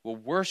 will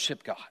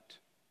worship God.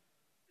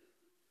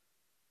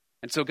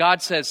 And so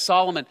God says,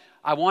 Solomon,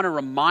 I want to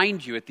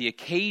remind you at the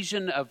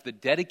occasion of the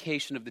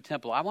dedication of the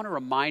temple, I want to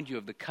remind you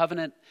of the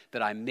covenant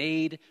that I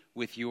made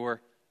with your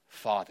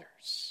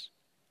fathers.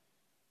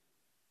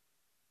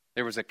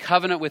 There was a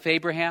covenant with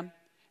Abraham,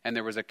 and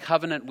there was a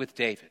covenant with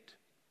David.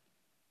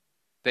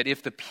 That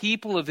if the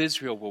people of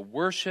Israel will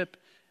worship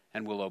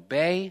and will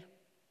obey,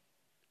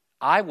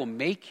 I will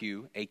make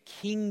you a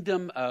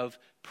kingdom of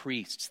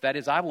priests. That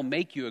is, I will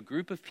make you a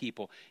group of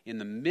people in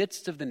the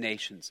midst of the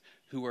nations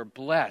who are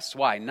blessed.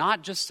 Why?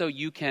 Not just so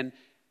you can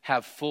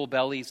have full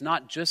bellies,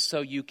 not just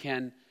so you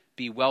can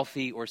be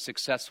wealthy or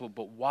successful,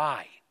 but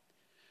why?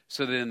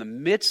 So that in the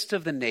midst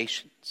of the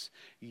nations,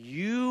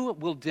 you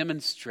will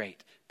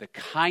demonstrate the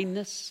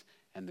kindness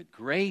and the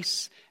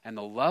grace and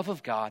the love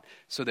of God,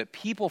 so that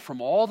people from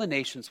all the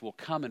nations will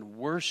come and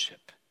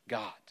worship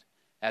God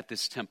at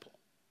this temple.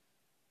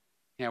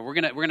 Now, we're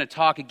going to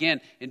talk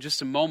again in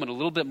just a moment a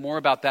little bit more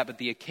about that, but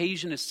the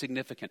occasion is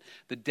significant.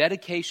 The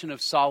dedication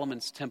of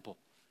Solomon's temple.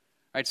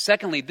 All right,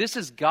 secondly, this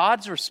is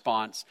God's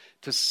response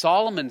to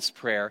Solomon's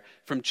prayer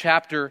from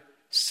chapter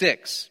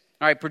 6.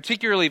 All right,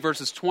 particularly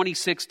verses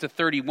 26 to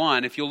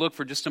 31. If you'll look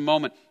for just a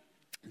moment,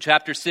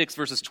 chapter 6,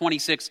 verses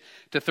 26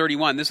 to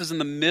 31. This is in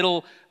the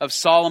middle of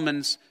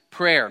Solomon's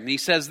prayer. And he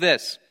says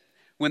this: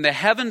 when the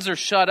heavens are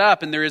shut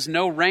up and there is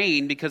no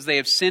rain because they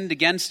have sinned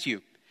against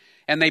you,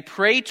 and they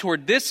pray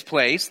toward this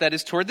place, that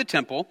is toward the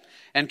temple,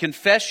 and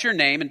confess your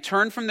name and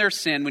turn from their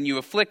sin when you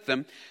afflict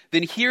them,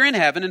 then hear in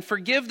heaven and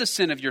forgive the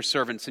sin of your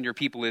servants and your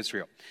people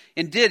Israel.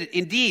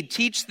 Indeed,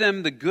 teach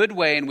them the good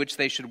way in which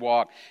they should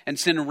walk, and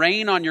send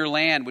rain on your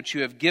land which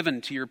you have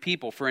given to your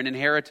people for an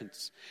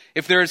inheritance.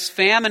 If there is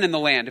famine in the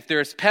land, if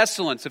there is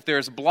pestilence, if there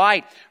is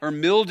blight or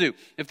mildew,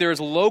 if there is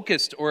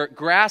locust or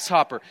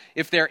grasshopper,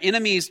 if their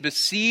enemies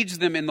besiege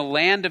them in the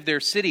land of their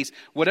cities,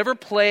 whatever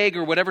plague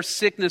or whatever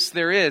sickness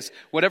there is,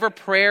 whatever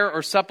prayer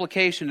or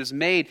supplication is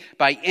made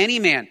by any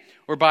man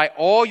or by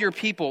all your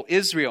people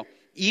Israel,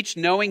 each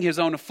knowing his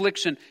own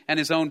affliction and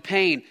his own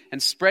pain,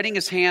 and spreading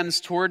his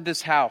hands toward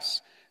this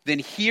house, then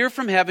hear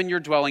from heaven your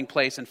dwelling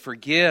place, and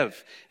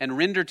forgive, and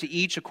render to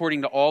each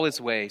according to all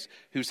his ways,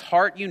 whose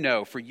heart you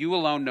know, for you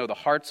alone know the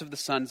hearts of the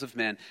sons of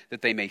men,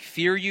 that they may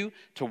fear you,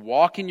 to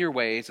walk in your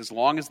ways, as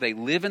long as they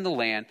live in the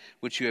land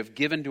which you have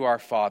given to our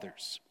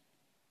fathers.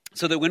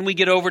 So that when we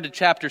get over to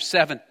chapter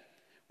 7,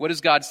 what does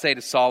God say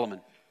to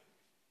Solomon?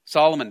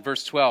 Solomon,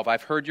 verse 12,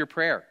 I've heard your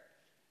prayer,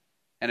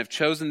 and have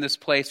chosen this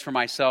place for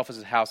myself as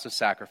a house of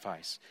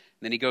sacrifice.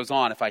 And then he goes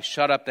on, if I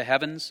shut up the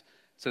heavens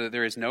so that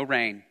there is no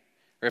rain,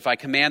 or if I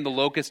command the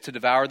locust to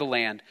devour the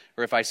land,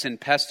 or if I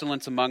send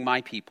pestilence among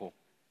my people.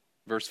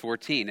 Verse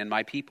 14, and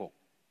my people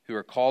who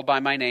are called by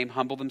my name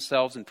humble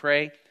themselves and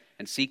pray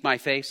and seek my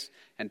face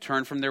and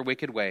turn from their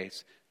wicked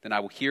ways, then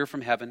I will hear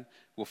from heaven,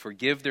 will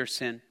forgive their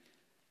sin,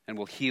 and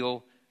will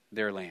heal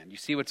their land. You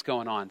see what's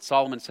going on.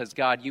 Solomon says,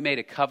 God, you made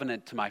a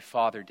covenant to my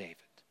father David,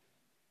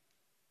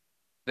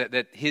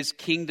 that his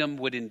kingdom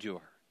would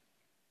endure,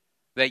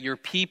 that your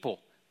people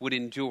would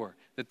endure,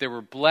 that there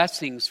were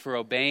blessings for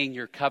obeying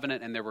your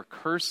covenant and there were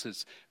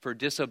curses for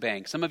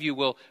disobeying. Some of you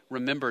will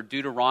remember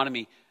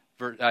Deuteronomy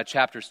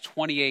chapters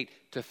 28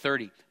 to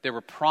 30. There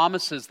were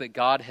promises that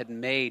God had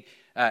made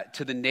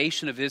to the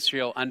nation of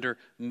Israel under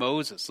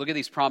Moses. Look at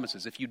these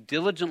promises. If you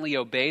diligently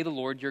obey the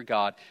Lord your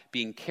God,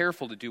 being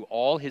careful to do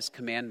all his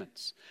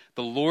commandments,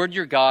 the Lord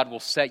your God will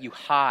set you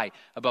high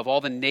above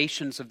all the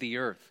nations of the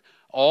earth.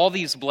 All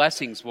these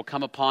blessings will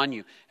come upon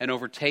you and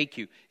overtake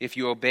you if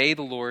you obey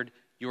the Lord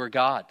your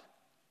God.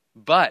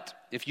 But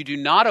if you do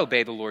not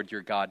obey the Lord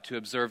your God to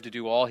observe to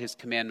do all his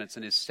commandments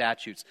and his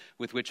statutes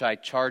with which I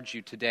charge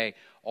you today,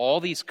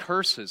 all these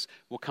curses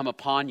will come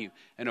upon you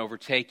and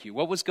overtake you.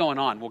 What was going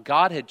on? Well,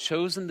 God had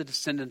chosen the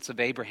descendants of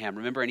Abraham,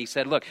 remember? And he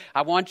said, look,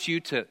 I want you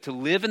to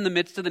live in the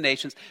midst of the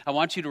nations. I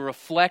want you to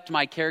reflect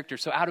my character.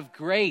 So out of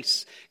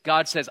grace,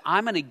 God says,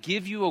 I'm going to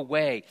give you a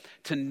way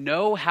to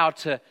know how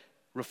to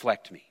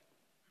reflect me.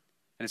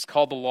 And it's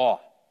called the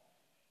law.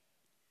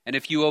 And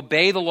if you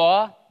obey the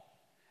law,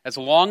 as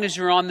long as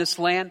you're on this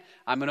land,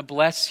 I'm going to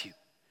bless you.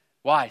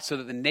 Why? So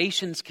that the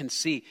nations can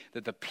see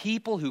that the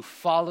people who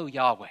follow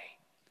Yahweh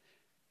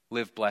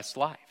live blessed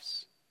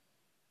lives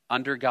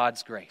under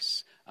God's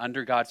grace,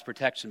 under God's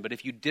protection. But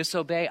if you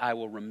disobey, I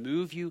will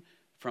remove you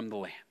from the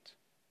land.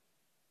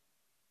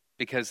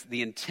 Because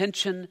the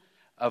intention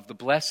of the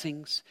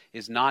blessings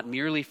is not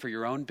merely for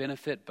your own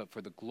benefit, but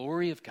for the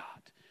glory of God.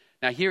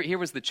 Now here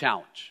was the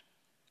challenge.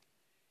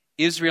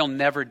 Israel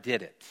never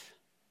did it.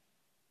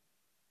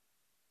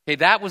 Okay,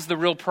 that was the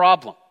real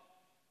problem.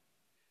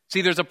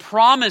 See, there's a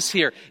promise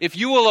here. If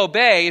you will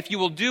obey, if you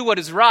will do what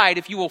is right,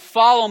 if you will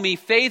follow me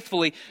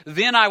faithfully,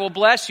 then I will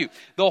bless you.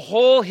 The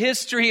whole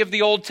history of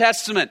the Old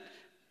Testament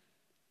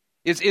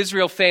is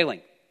Israel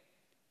failing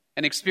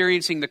and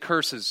experiencing the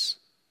curses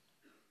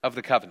of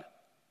the covenant.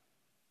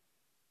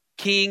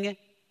 King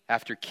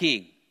after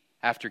king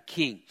after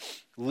king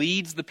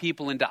leads the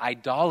people into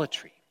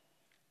idolatry.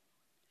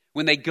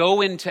 When they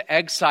go into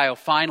exile,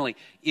 finally,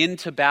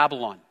 into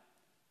Babylon,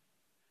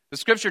 the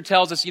scripture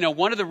tells us,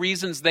 one of the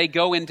reasons they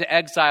go into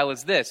exile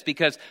is this,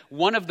 because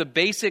one of the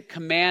basic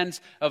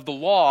commands of the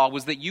law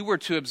was that you were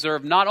to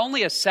observe not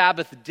only a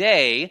Sabbath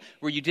day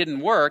where you didn't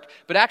work,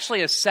 but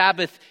actually a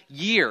Sabbath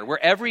year, where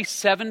every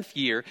seventh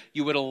year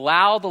you would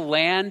allow the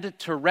land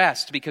to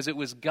rest because it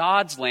was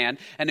God's land,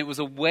 and it was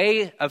a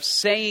way of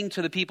saying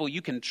to the people,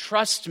 you can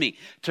trust me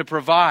to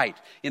provide.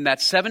 In that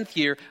seventh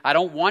year, I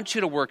don't want you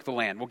to work the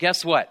land. Well,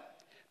 guess what?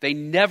 They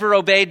never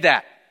obeyed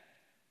that.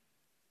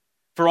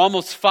 For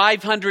almost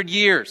 500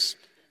 years,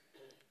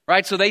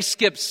 right? So they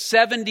skipped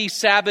 70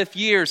 Sabbath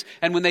years.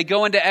 And when they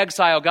go into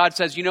exile, God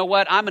says, you know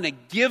what? I'm going to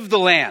give the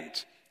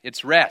land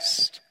its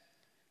rest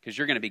because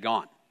you're going to be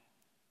gone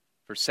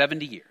for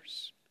 70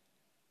 years.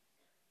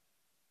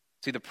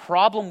 See, the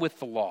problem with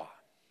the law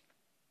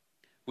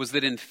was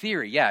that in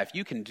theory, if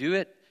you can do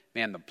it,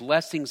 man, the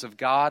blessings of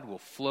God will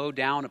flow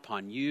down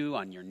upon you,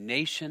 on your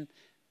nation.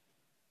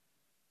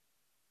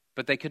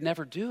 But they could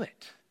never do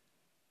it.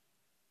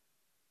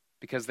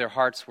 Because their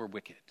hearts were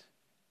wicked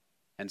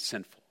and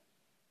sinful,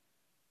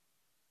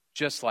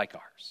 just like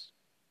ours.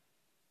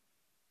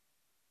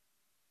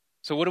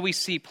 So what do we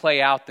see play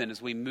out then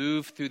as we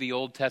move through the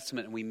Old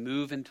Testament and we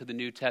move into the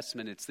New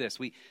Testament? It's this.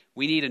 We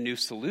need a new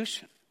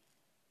solution.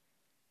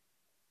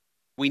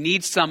 We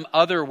need some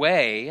other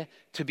way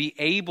to be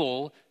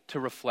able to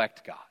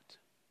reflect God.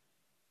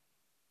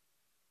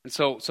 And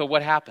so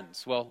what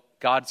happens? Well,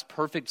 God's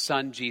perfect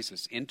Son,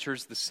 Jesus,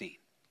 enters the scene.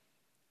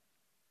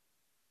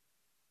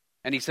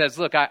 And he says,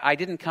 look, I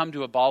didn't come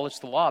to abolish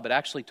the law, but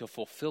actually to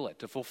fulfill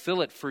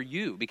it for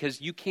you, because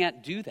you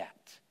can't do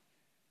that.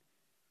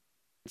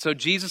 And so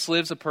Jesus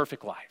lives a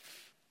perfect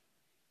life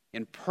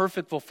in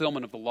perfect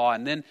fulfillment of the law.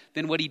 And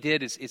then what he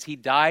did is he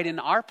died in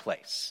our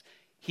place.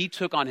 He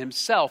took on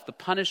himself the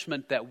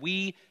punishment that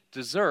we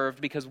deserved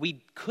because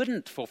we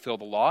couldn't fulfill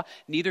the law,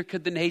 neither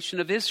could the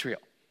nation of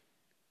Israel.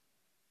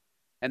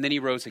 And then he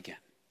rose again,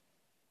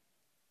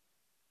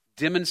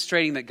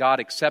 demonstrating that God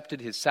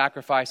accepted his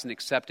sacrifice and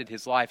accepted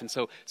his life. And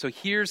so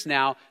here's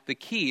now the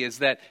key, is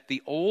that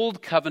the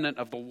old covenant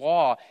of the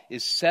law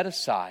is set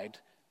aside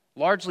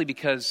largely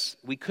because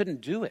we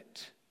couldn't do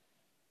it.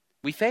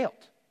 We failed.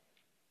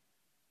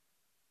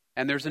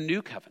 And there's a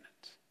new covenant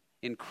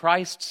in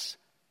Christ's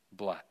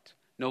blood.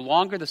 No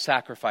longer the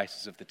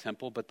sacrifices of the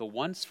temple, but the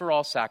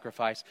once-for-all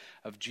sacrifice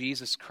of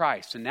Jesus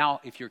Christ. And now,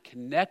 if you're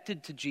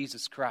connected to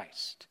Jesus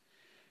Christ,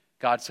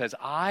 God says,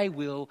 I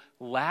will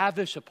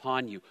lavish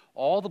upon you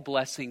all the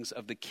blessings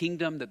of the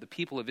kingdom that the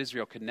people of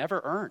Israel could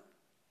never earn.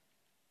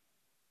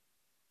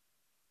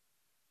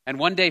 And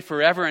one day,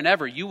 forever and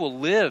ever, you will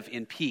live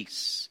in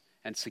peace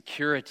and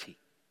security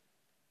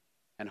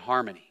and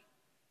harmony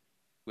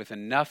with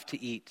enough to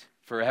eat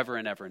forever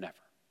and ever and ever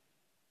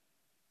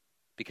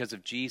because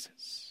of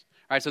Jesus.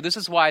 All right, so this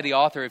is why the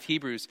author of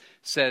Hebrews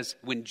says,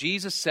 when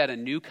Jesus set a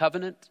new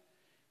covenant,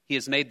 he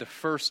has made the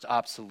first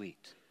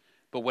obsolete.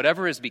 But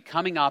whatever is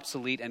becoming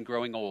obsolete and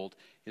growing old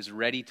is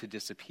ready to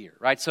disappear,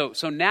 right? So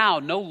now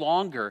no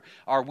longer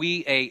are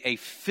we a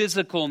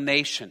physical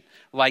nation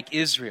like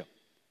Israel,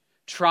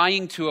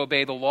 trying to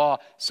obey the law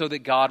so that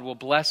God will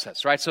bless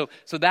us, right? So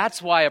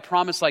that's why a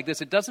promise like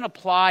this, it doesn't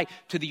apply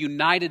to the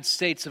United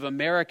States of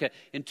America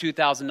in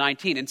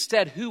 2019.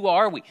 Instead, who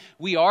are we?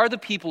 We are the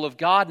people of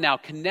God now,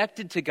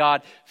 connected to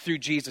God through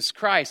Jesus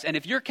Christ. And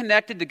if you're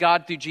connected to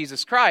God through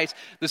Jesus Christ,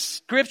 the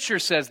Scripture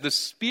says the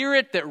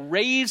Spirit that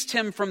raised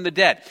him from the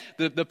dead,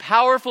 the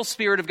powerful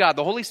Spirit of God,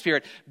 the Holy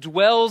Spirit,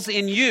 dwells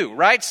in you,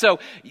 right? So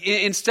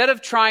instead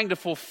of trying to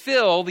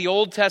fulfill the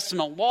Old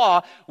Testament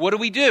law, what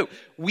do?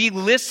 We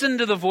listen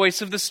to the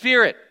voice of the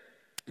Spirit.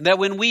 That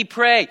when we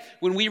pray,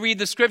 when we read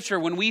the Scripture,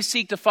 when we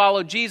seek to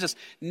follow Jesus,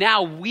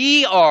 now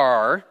we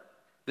are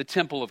the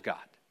temple of God.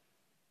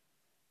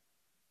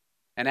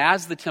 And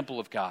as the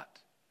temple of God,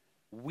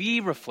 we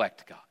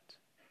reflect God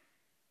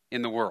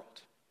in the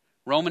world.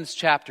 Romans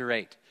chapter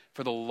 8,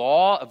 for the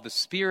law of the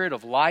Spirit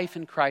of life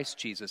in Christ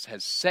Jesus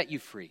has set you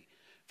free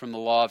from the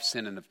law of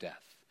sin and of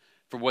death.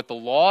 For what the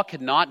law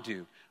could not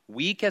do,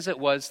 weak as it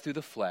was through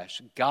the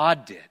flesh,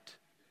 God did,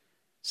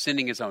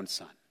 sending his own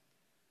Son,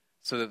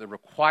 so that the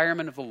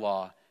requirement of the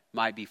law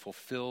might be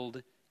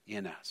fulfilled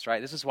in us,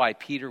 right? This is why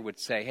Peter would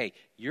say, hey,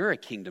 you're a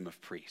kingdom of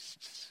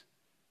priests.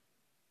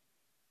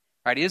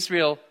 Right?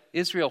 Israel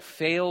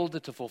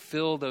failed to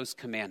fulfill those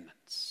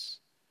commandments.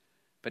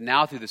 But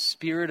now through the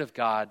Spirit of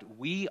God,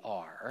 we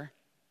are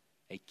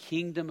a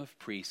kingdom of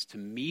priests to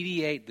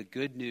mediate the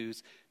good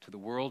news to the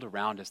world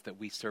around us that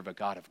we serve a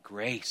God of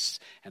grace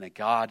and a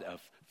God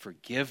of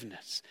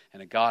forgiveness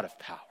and a God of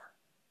power.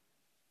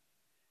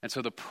 And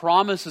so the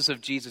promises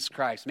of Jesus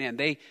Christ, man,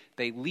 they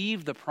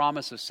leave the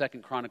promise of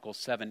 2 Chronicles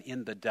 7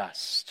 in the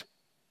dust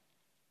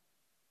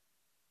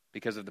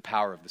because of the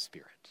power of the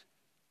Spirit.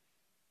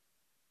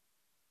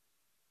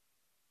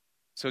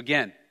 So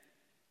again,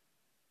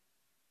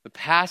 the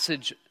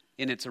passage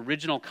in its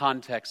original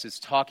context is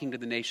talking to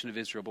the nation of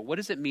Israel, but what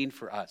does it mean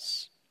for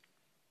us?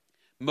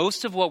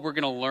 Most of what we're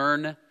going to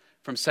learn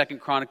from 2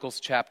 Chronicles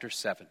chapter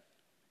 7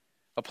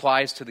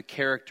 applies to the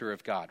character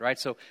of God, right?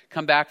 So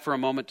come back for a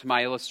moment to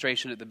my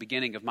illustration at the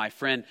beginning of my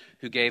friend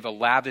who gave a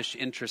lavish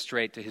interest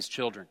rate to his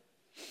children.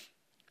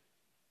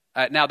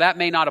 Now, that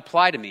may not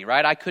apply to me,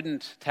 right? I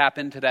couldn't tap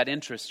into that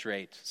interest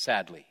rate,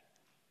 sadly.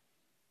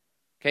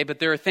 Okay, but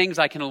there are things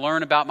I can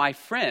learn about my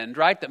friend,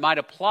 right, that might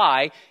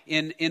apply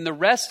in the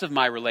rest of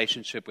my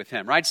relationship with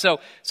him, right? So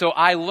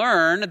I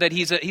learn that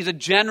he's a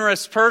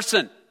generous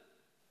person,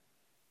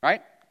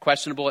 right?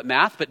 Questionable at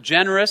math, but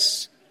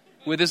generous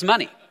with his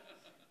money.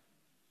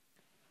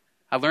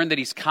 I learned that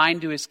he's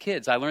kind to his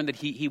kids. I learned that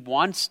he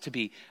wants to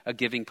be a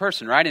giving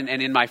person, right? And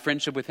in my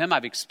friendship with him,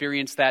 I've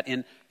experienced that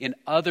in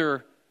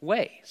other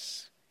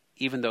ways,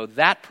 even though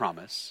that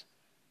promise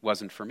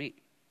wasn't for me.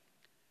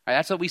 Right,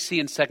 that's what we see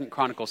in 2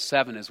 Chronicles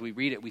 7. As we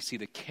read it, we see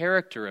the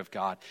character of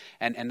God.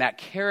 And that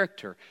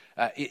character,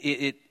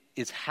 it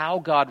is how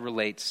God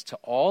relates to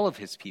all of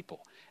his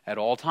people at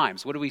all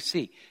times. What do we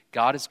see?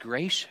 God is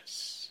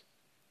gracious.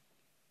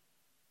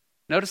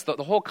 Notice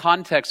the whole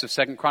context of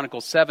 2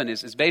 Chronicles 7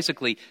 is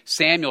basically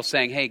Samuel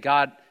saying, hey,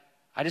 God,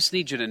 I just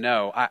need you to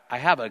know, I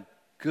have a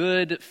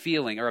good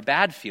feeling or a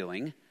bad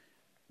feeling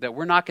that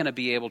we're not going to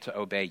be able to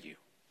obey you.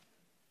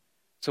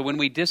 So when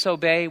we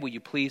disobey, will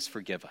you please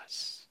forgive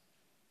us?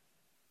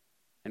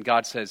 And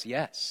God says,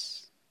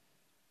 yes,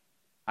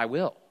 I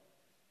will.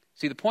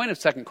 See, the point of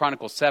 2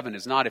 Chronicles 7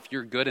 is not if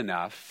you're good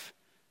enough,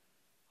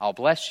 I'll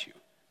bless you.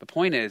 The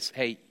point is,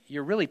 hey,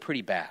 you're really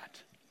pretty bad.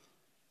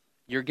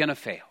 You're going to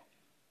fail.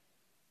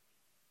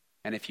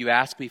 And if you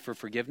ask me for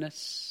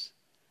forgiveness,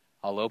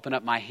 I'll open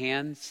up my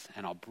hands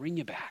and I'll bring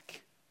you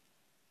back.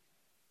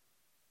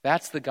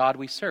 That's the God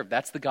we serve.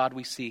 That's the God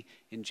we see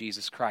in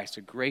Jesus Christ,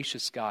 a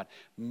gracious God,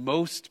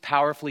 most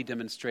powerfully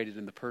demonstrated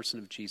in the person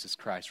of Jesus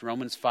Christ.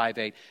 Romans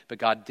 5:8, but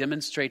God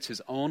demonstrates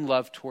his own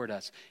love toward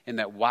us in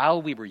that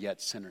while we were yet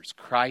sinners,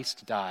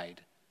 Christ died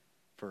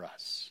for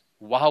us.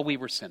 While we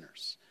were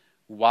sinners,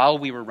 while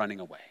we were running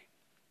away.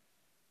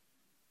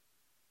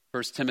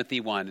 1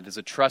 Timothy 1, it is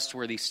a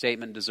trustworthy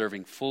statement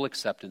deserving full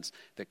acceptance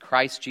that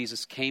Christ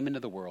Jesus came into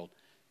the world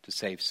to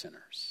save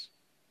sinners.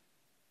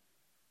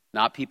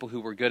 Not people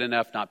who were good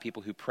enough, not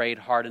people who prayed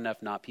hard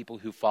enough, not people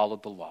who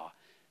followed the law.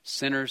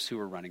 Sinners who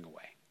were running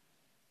away.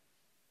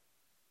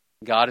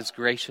 God is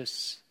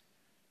gracious.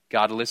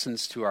 God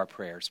listens to our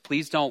prayers.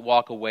 Please don't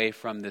walk away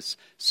from this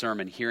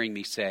sermon hearing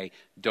me say,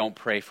 don't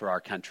pray for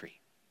our country.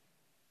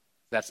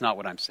 That's not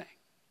what I'm saying.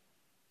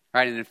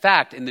 Right? And in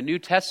fact, in the New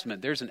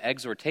Testament, there's an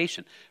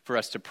exhortation for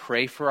us to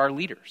pray for our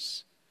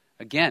leaders.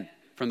 Again,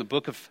 from the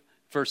book of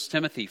 1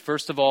 Timothy,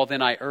 first of all,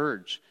 then I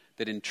urge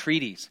that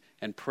entreaties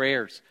and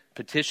prayers,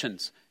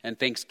 petitions and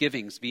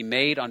thanksgivings be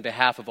made on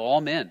behalf of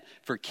all men,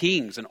 for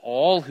kings and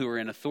all who are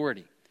in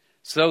authority,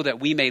 so that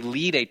we may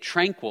lead a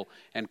tranquil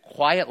and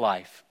quiet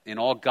life in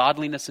all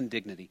godliness and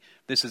dignity.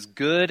 This is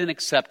good and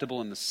acceptable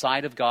in the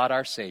sight of God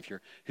our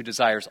Savior, who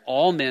desires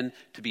all men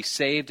to be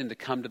saved and to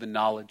come to the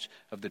knowledge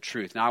of the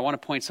truth. Now I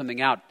want to point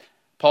something out.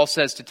 Paul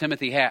says to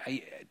Timothy,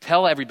 hey,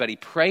 tell everybody,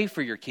 pray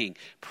for your king,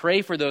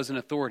 pray for those in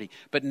authority,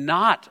 but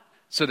not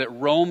so that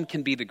Rome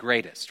can be the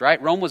greatest,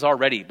 right? Rome was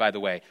already, by the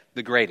way,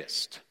 the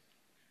greatest.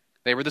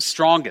 They were the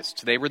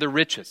strongest. They were the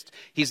richest.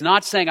 He's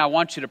not saying, I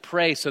want you to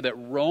pray so that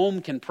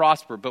Rome can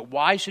prosper. But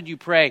why should you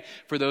pray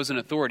for those in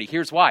authority?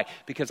 Here's why.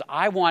 Because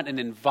I want an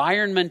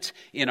environment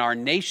in our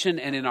nation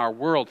and in our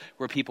world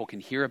where people can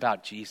hear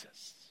about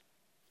Jesus.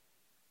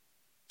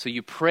 So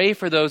you pray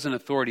for those in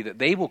authority that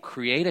they will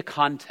create a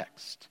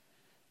context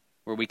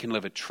where we can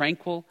live a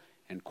tranquil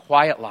and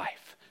quiet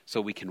life so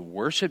we can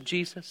worship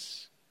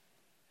Jesus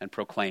and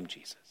proclaim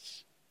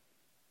Jesus.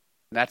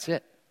 And that's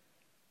it.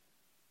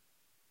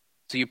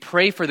 So you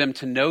pray for them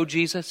to know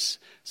Jesus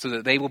so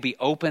that they will be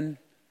open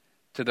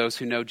to those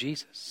who know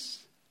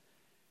Jesus.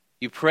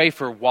 You pray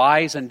for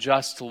wise and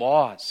just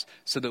laws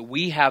so that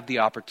we have the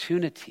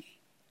opportunity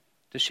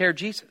to share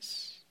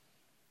Jesus.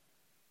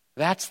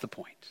 That's the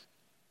point.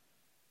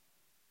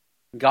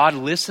 God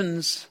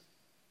listens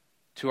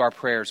to our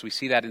prayers. We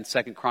see that in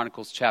 2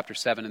 Chronicles chapter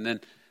 7. And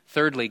then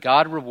thirdly,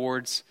 God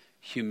rewards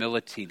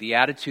humility, the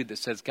attitude that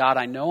says, God,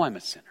 I know I'm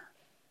a sinner,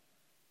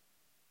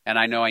 and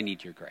I know I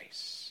need your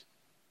grace.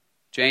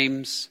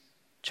 James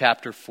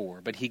chapter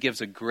 4, but he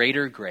gives a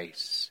greater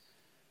grace.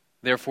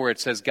 Therefore it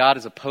says, God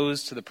is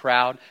opposed to the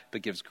proud,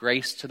 but gives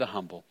grace to the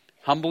humble.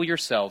 Humble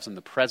yourselves in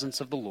the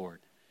presence of the Lord,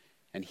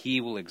 and he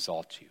will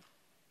exalt you.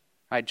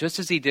 Right? Just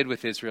as he did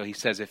with Israel, he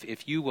says,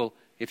 if you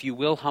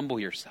will humble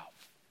yourself.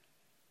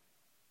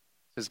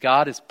 Says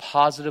God is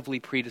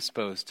positively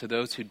predisposed to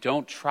those who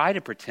don't try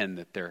to pretend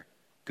that they're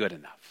good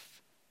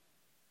enough.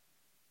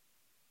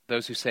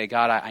 Those who say,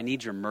 God, I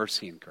need your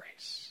mercy and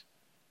grace.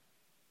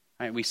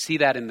 Right, we see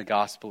that in the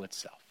gospel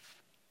itself.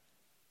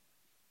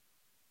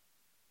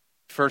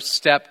 First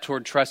step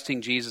toward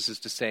trusting Jesus is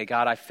to say,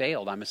 God, I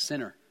failed. I'm a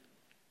sinner.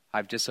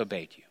 I've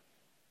disobeyed you.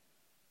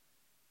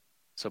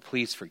 So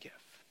please forgive.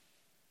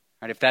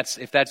 Right, if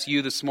that's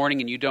you this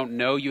morning and you don't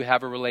know you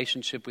have a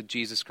relationship with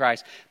Jesus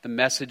Christ, the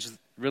message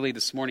really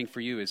this morning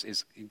for you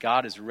is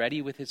God is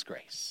ready with his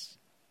grace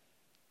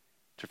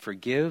to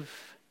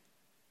forgive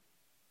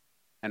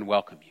and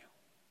welcome you,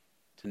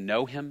 to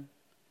know him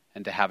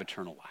and to have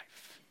eternal life.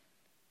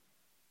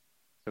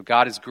 So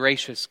God is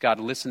gracious. God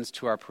listens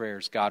to our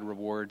prayers. God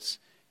rewards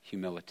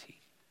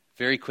humility.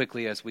 Very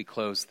quickly as we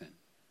close then,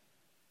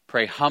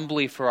 pray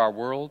humbly for our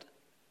world,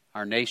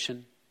 our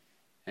nation,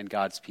 and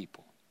God's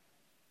people.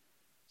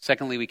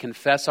 Secondly, we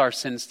confess our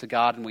sins to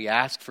God and we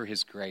ask for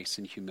his grace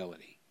and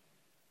humility.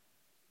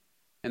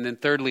 And then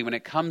thirdly, when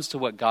it comes to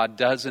what God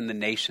does in the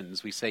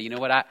nations, we say, you know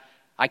what,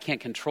 I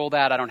can't control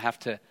that. I don't have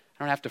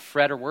to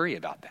fret or worry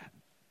about that.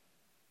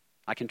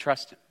 I can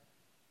trust him.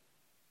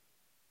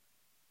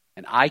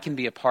 And I can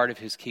be a part of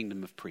his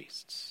kingdom of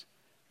priests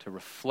to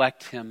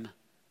reflect him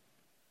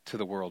to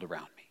the world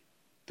around me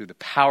through the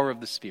power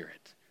of the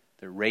Spirit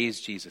that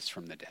raised Jesus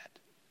from the dead.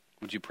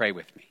 Would you pray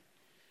with me?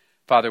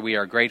 Father, we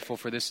are grateful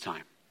for this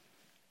time,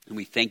 and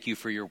we thank you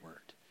for your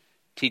word.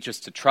 Teach us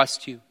to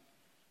trust you.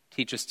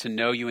 Teach us to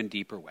know you in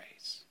deeper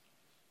ways.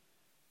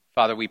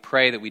 Father, we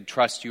pray that we'd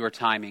trust your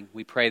timing.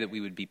 We pray that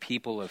we would be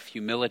people of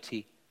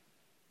humility,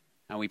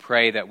 and we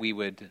pray that we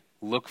would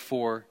look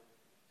for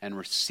and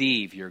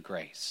receive your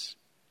grace.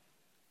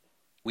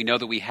 We know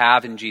that we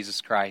have in Jesus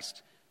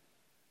Christ.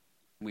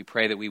 And we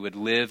pray that we would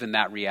live in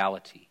that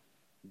reality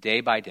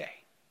day by day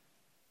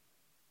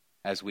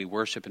as we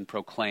worship and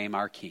proclaim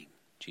our King,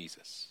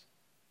 Jesus.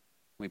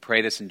 We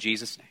pray this in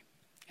Jesus' name.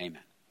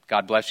 Amen.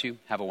 God bless you.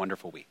 Have a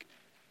wonderful week.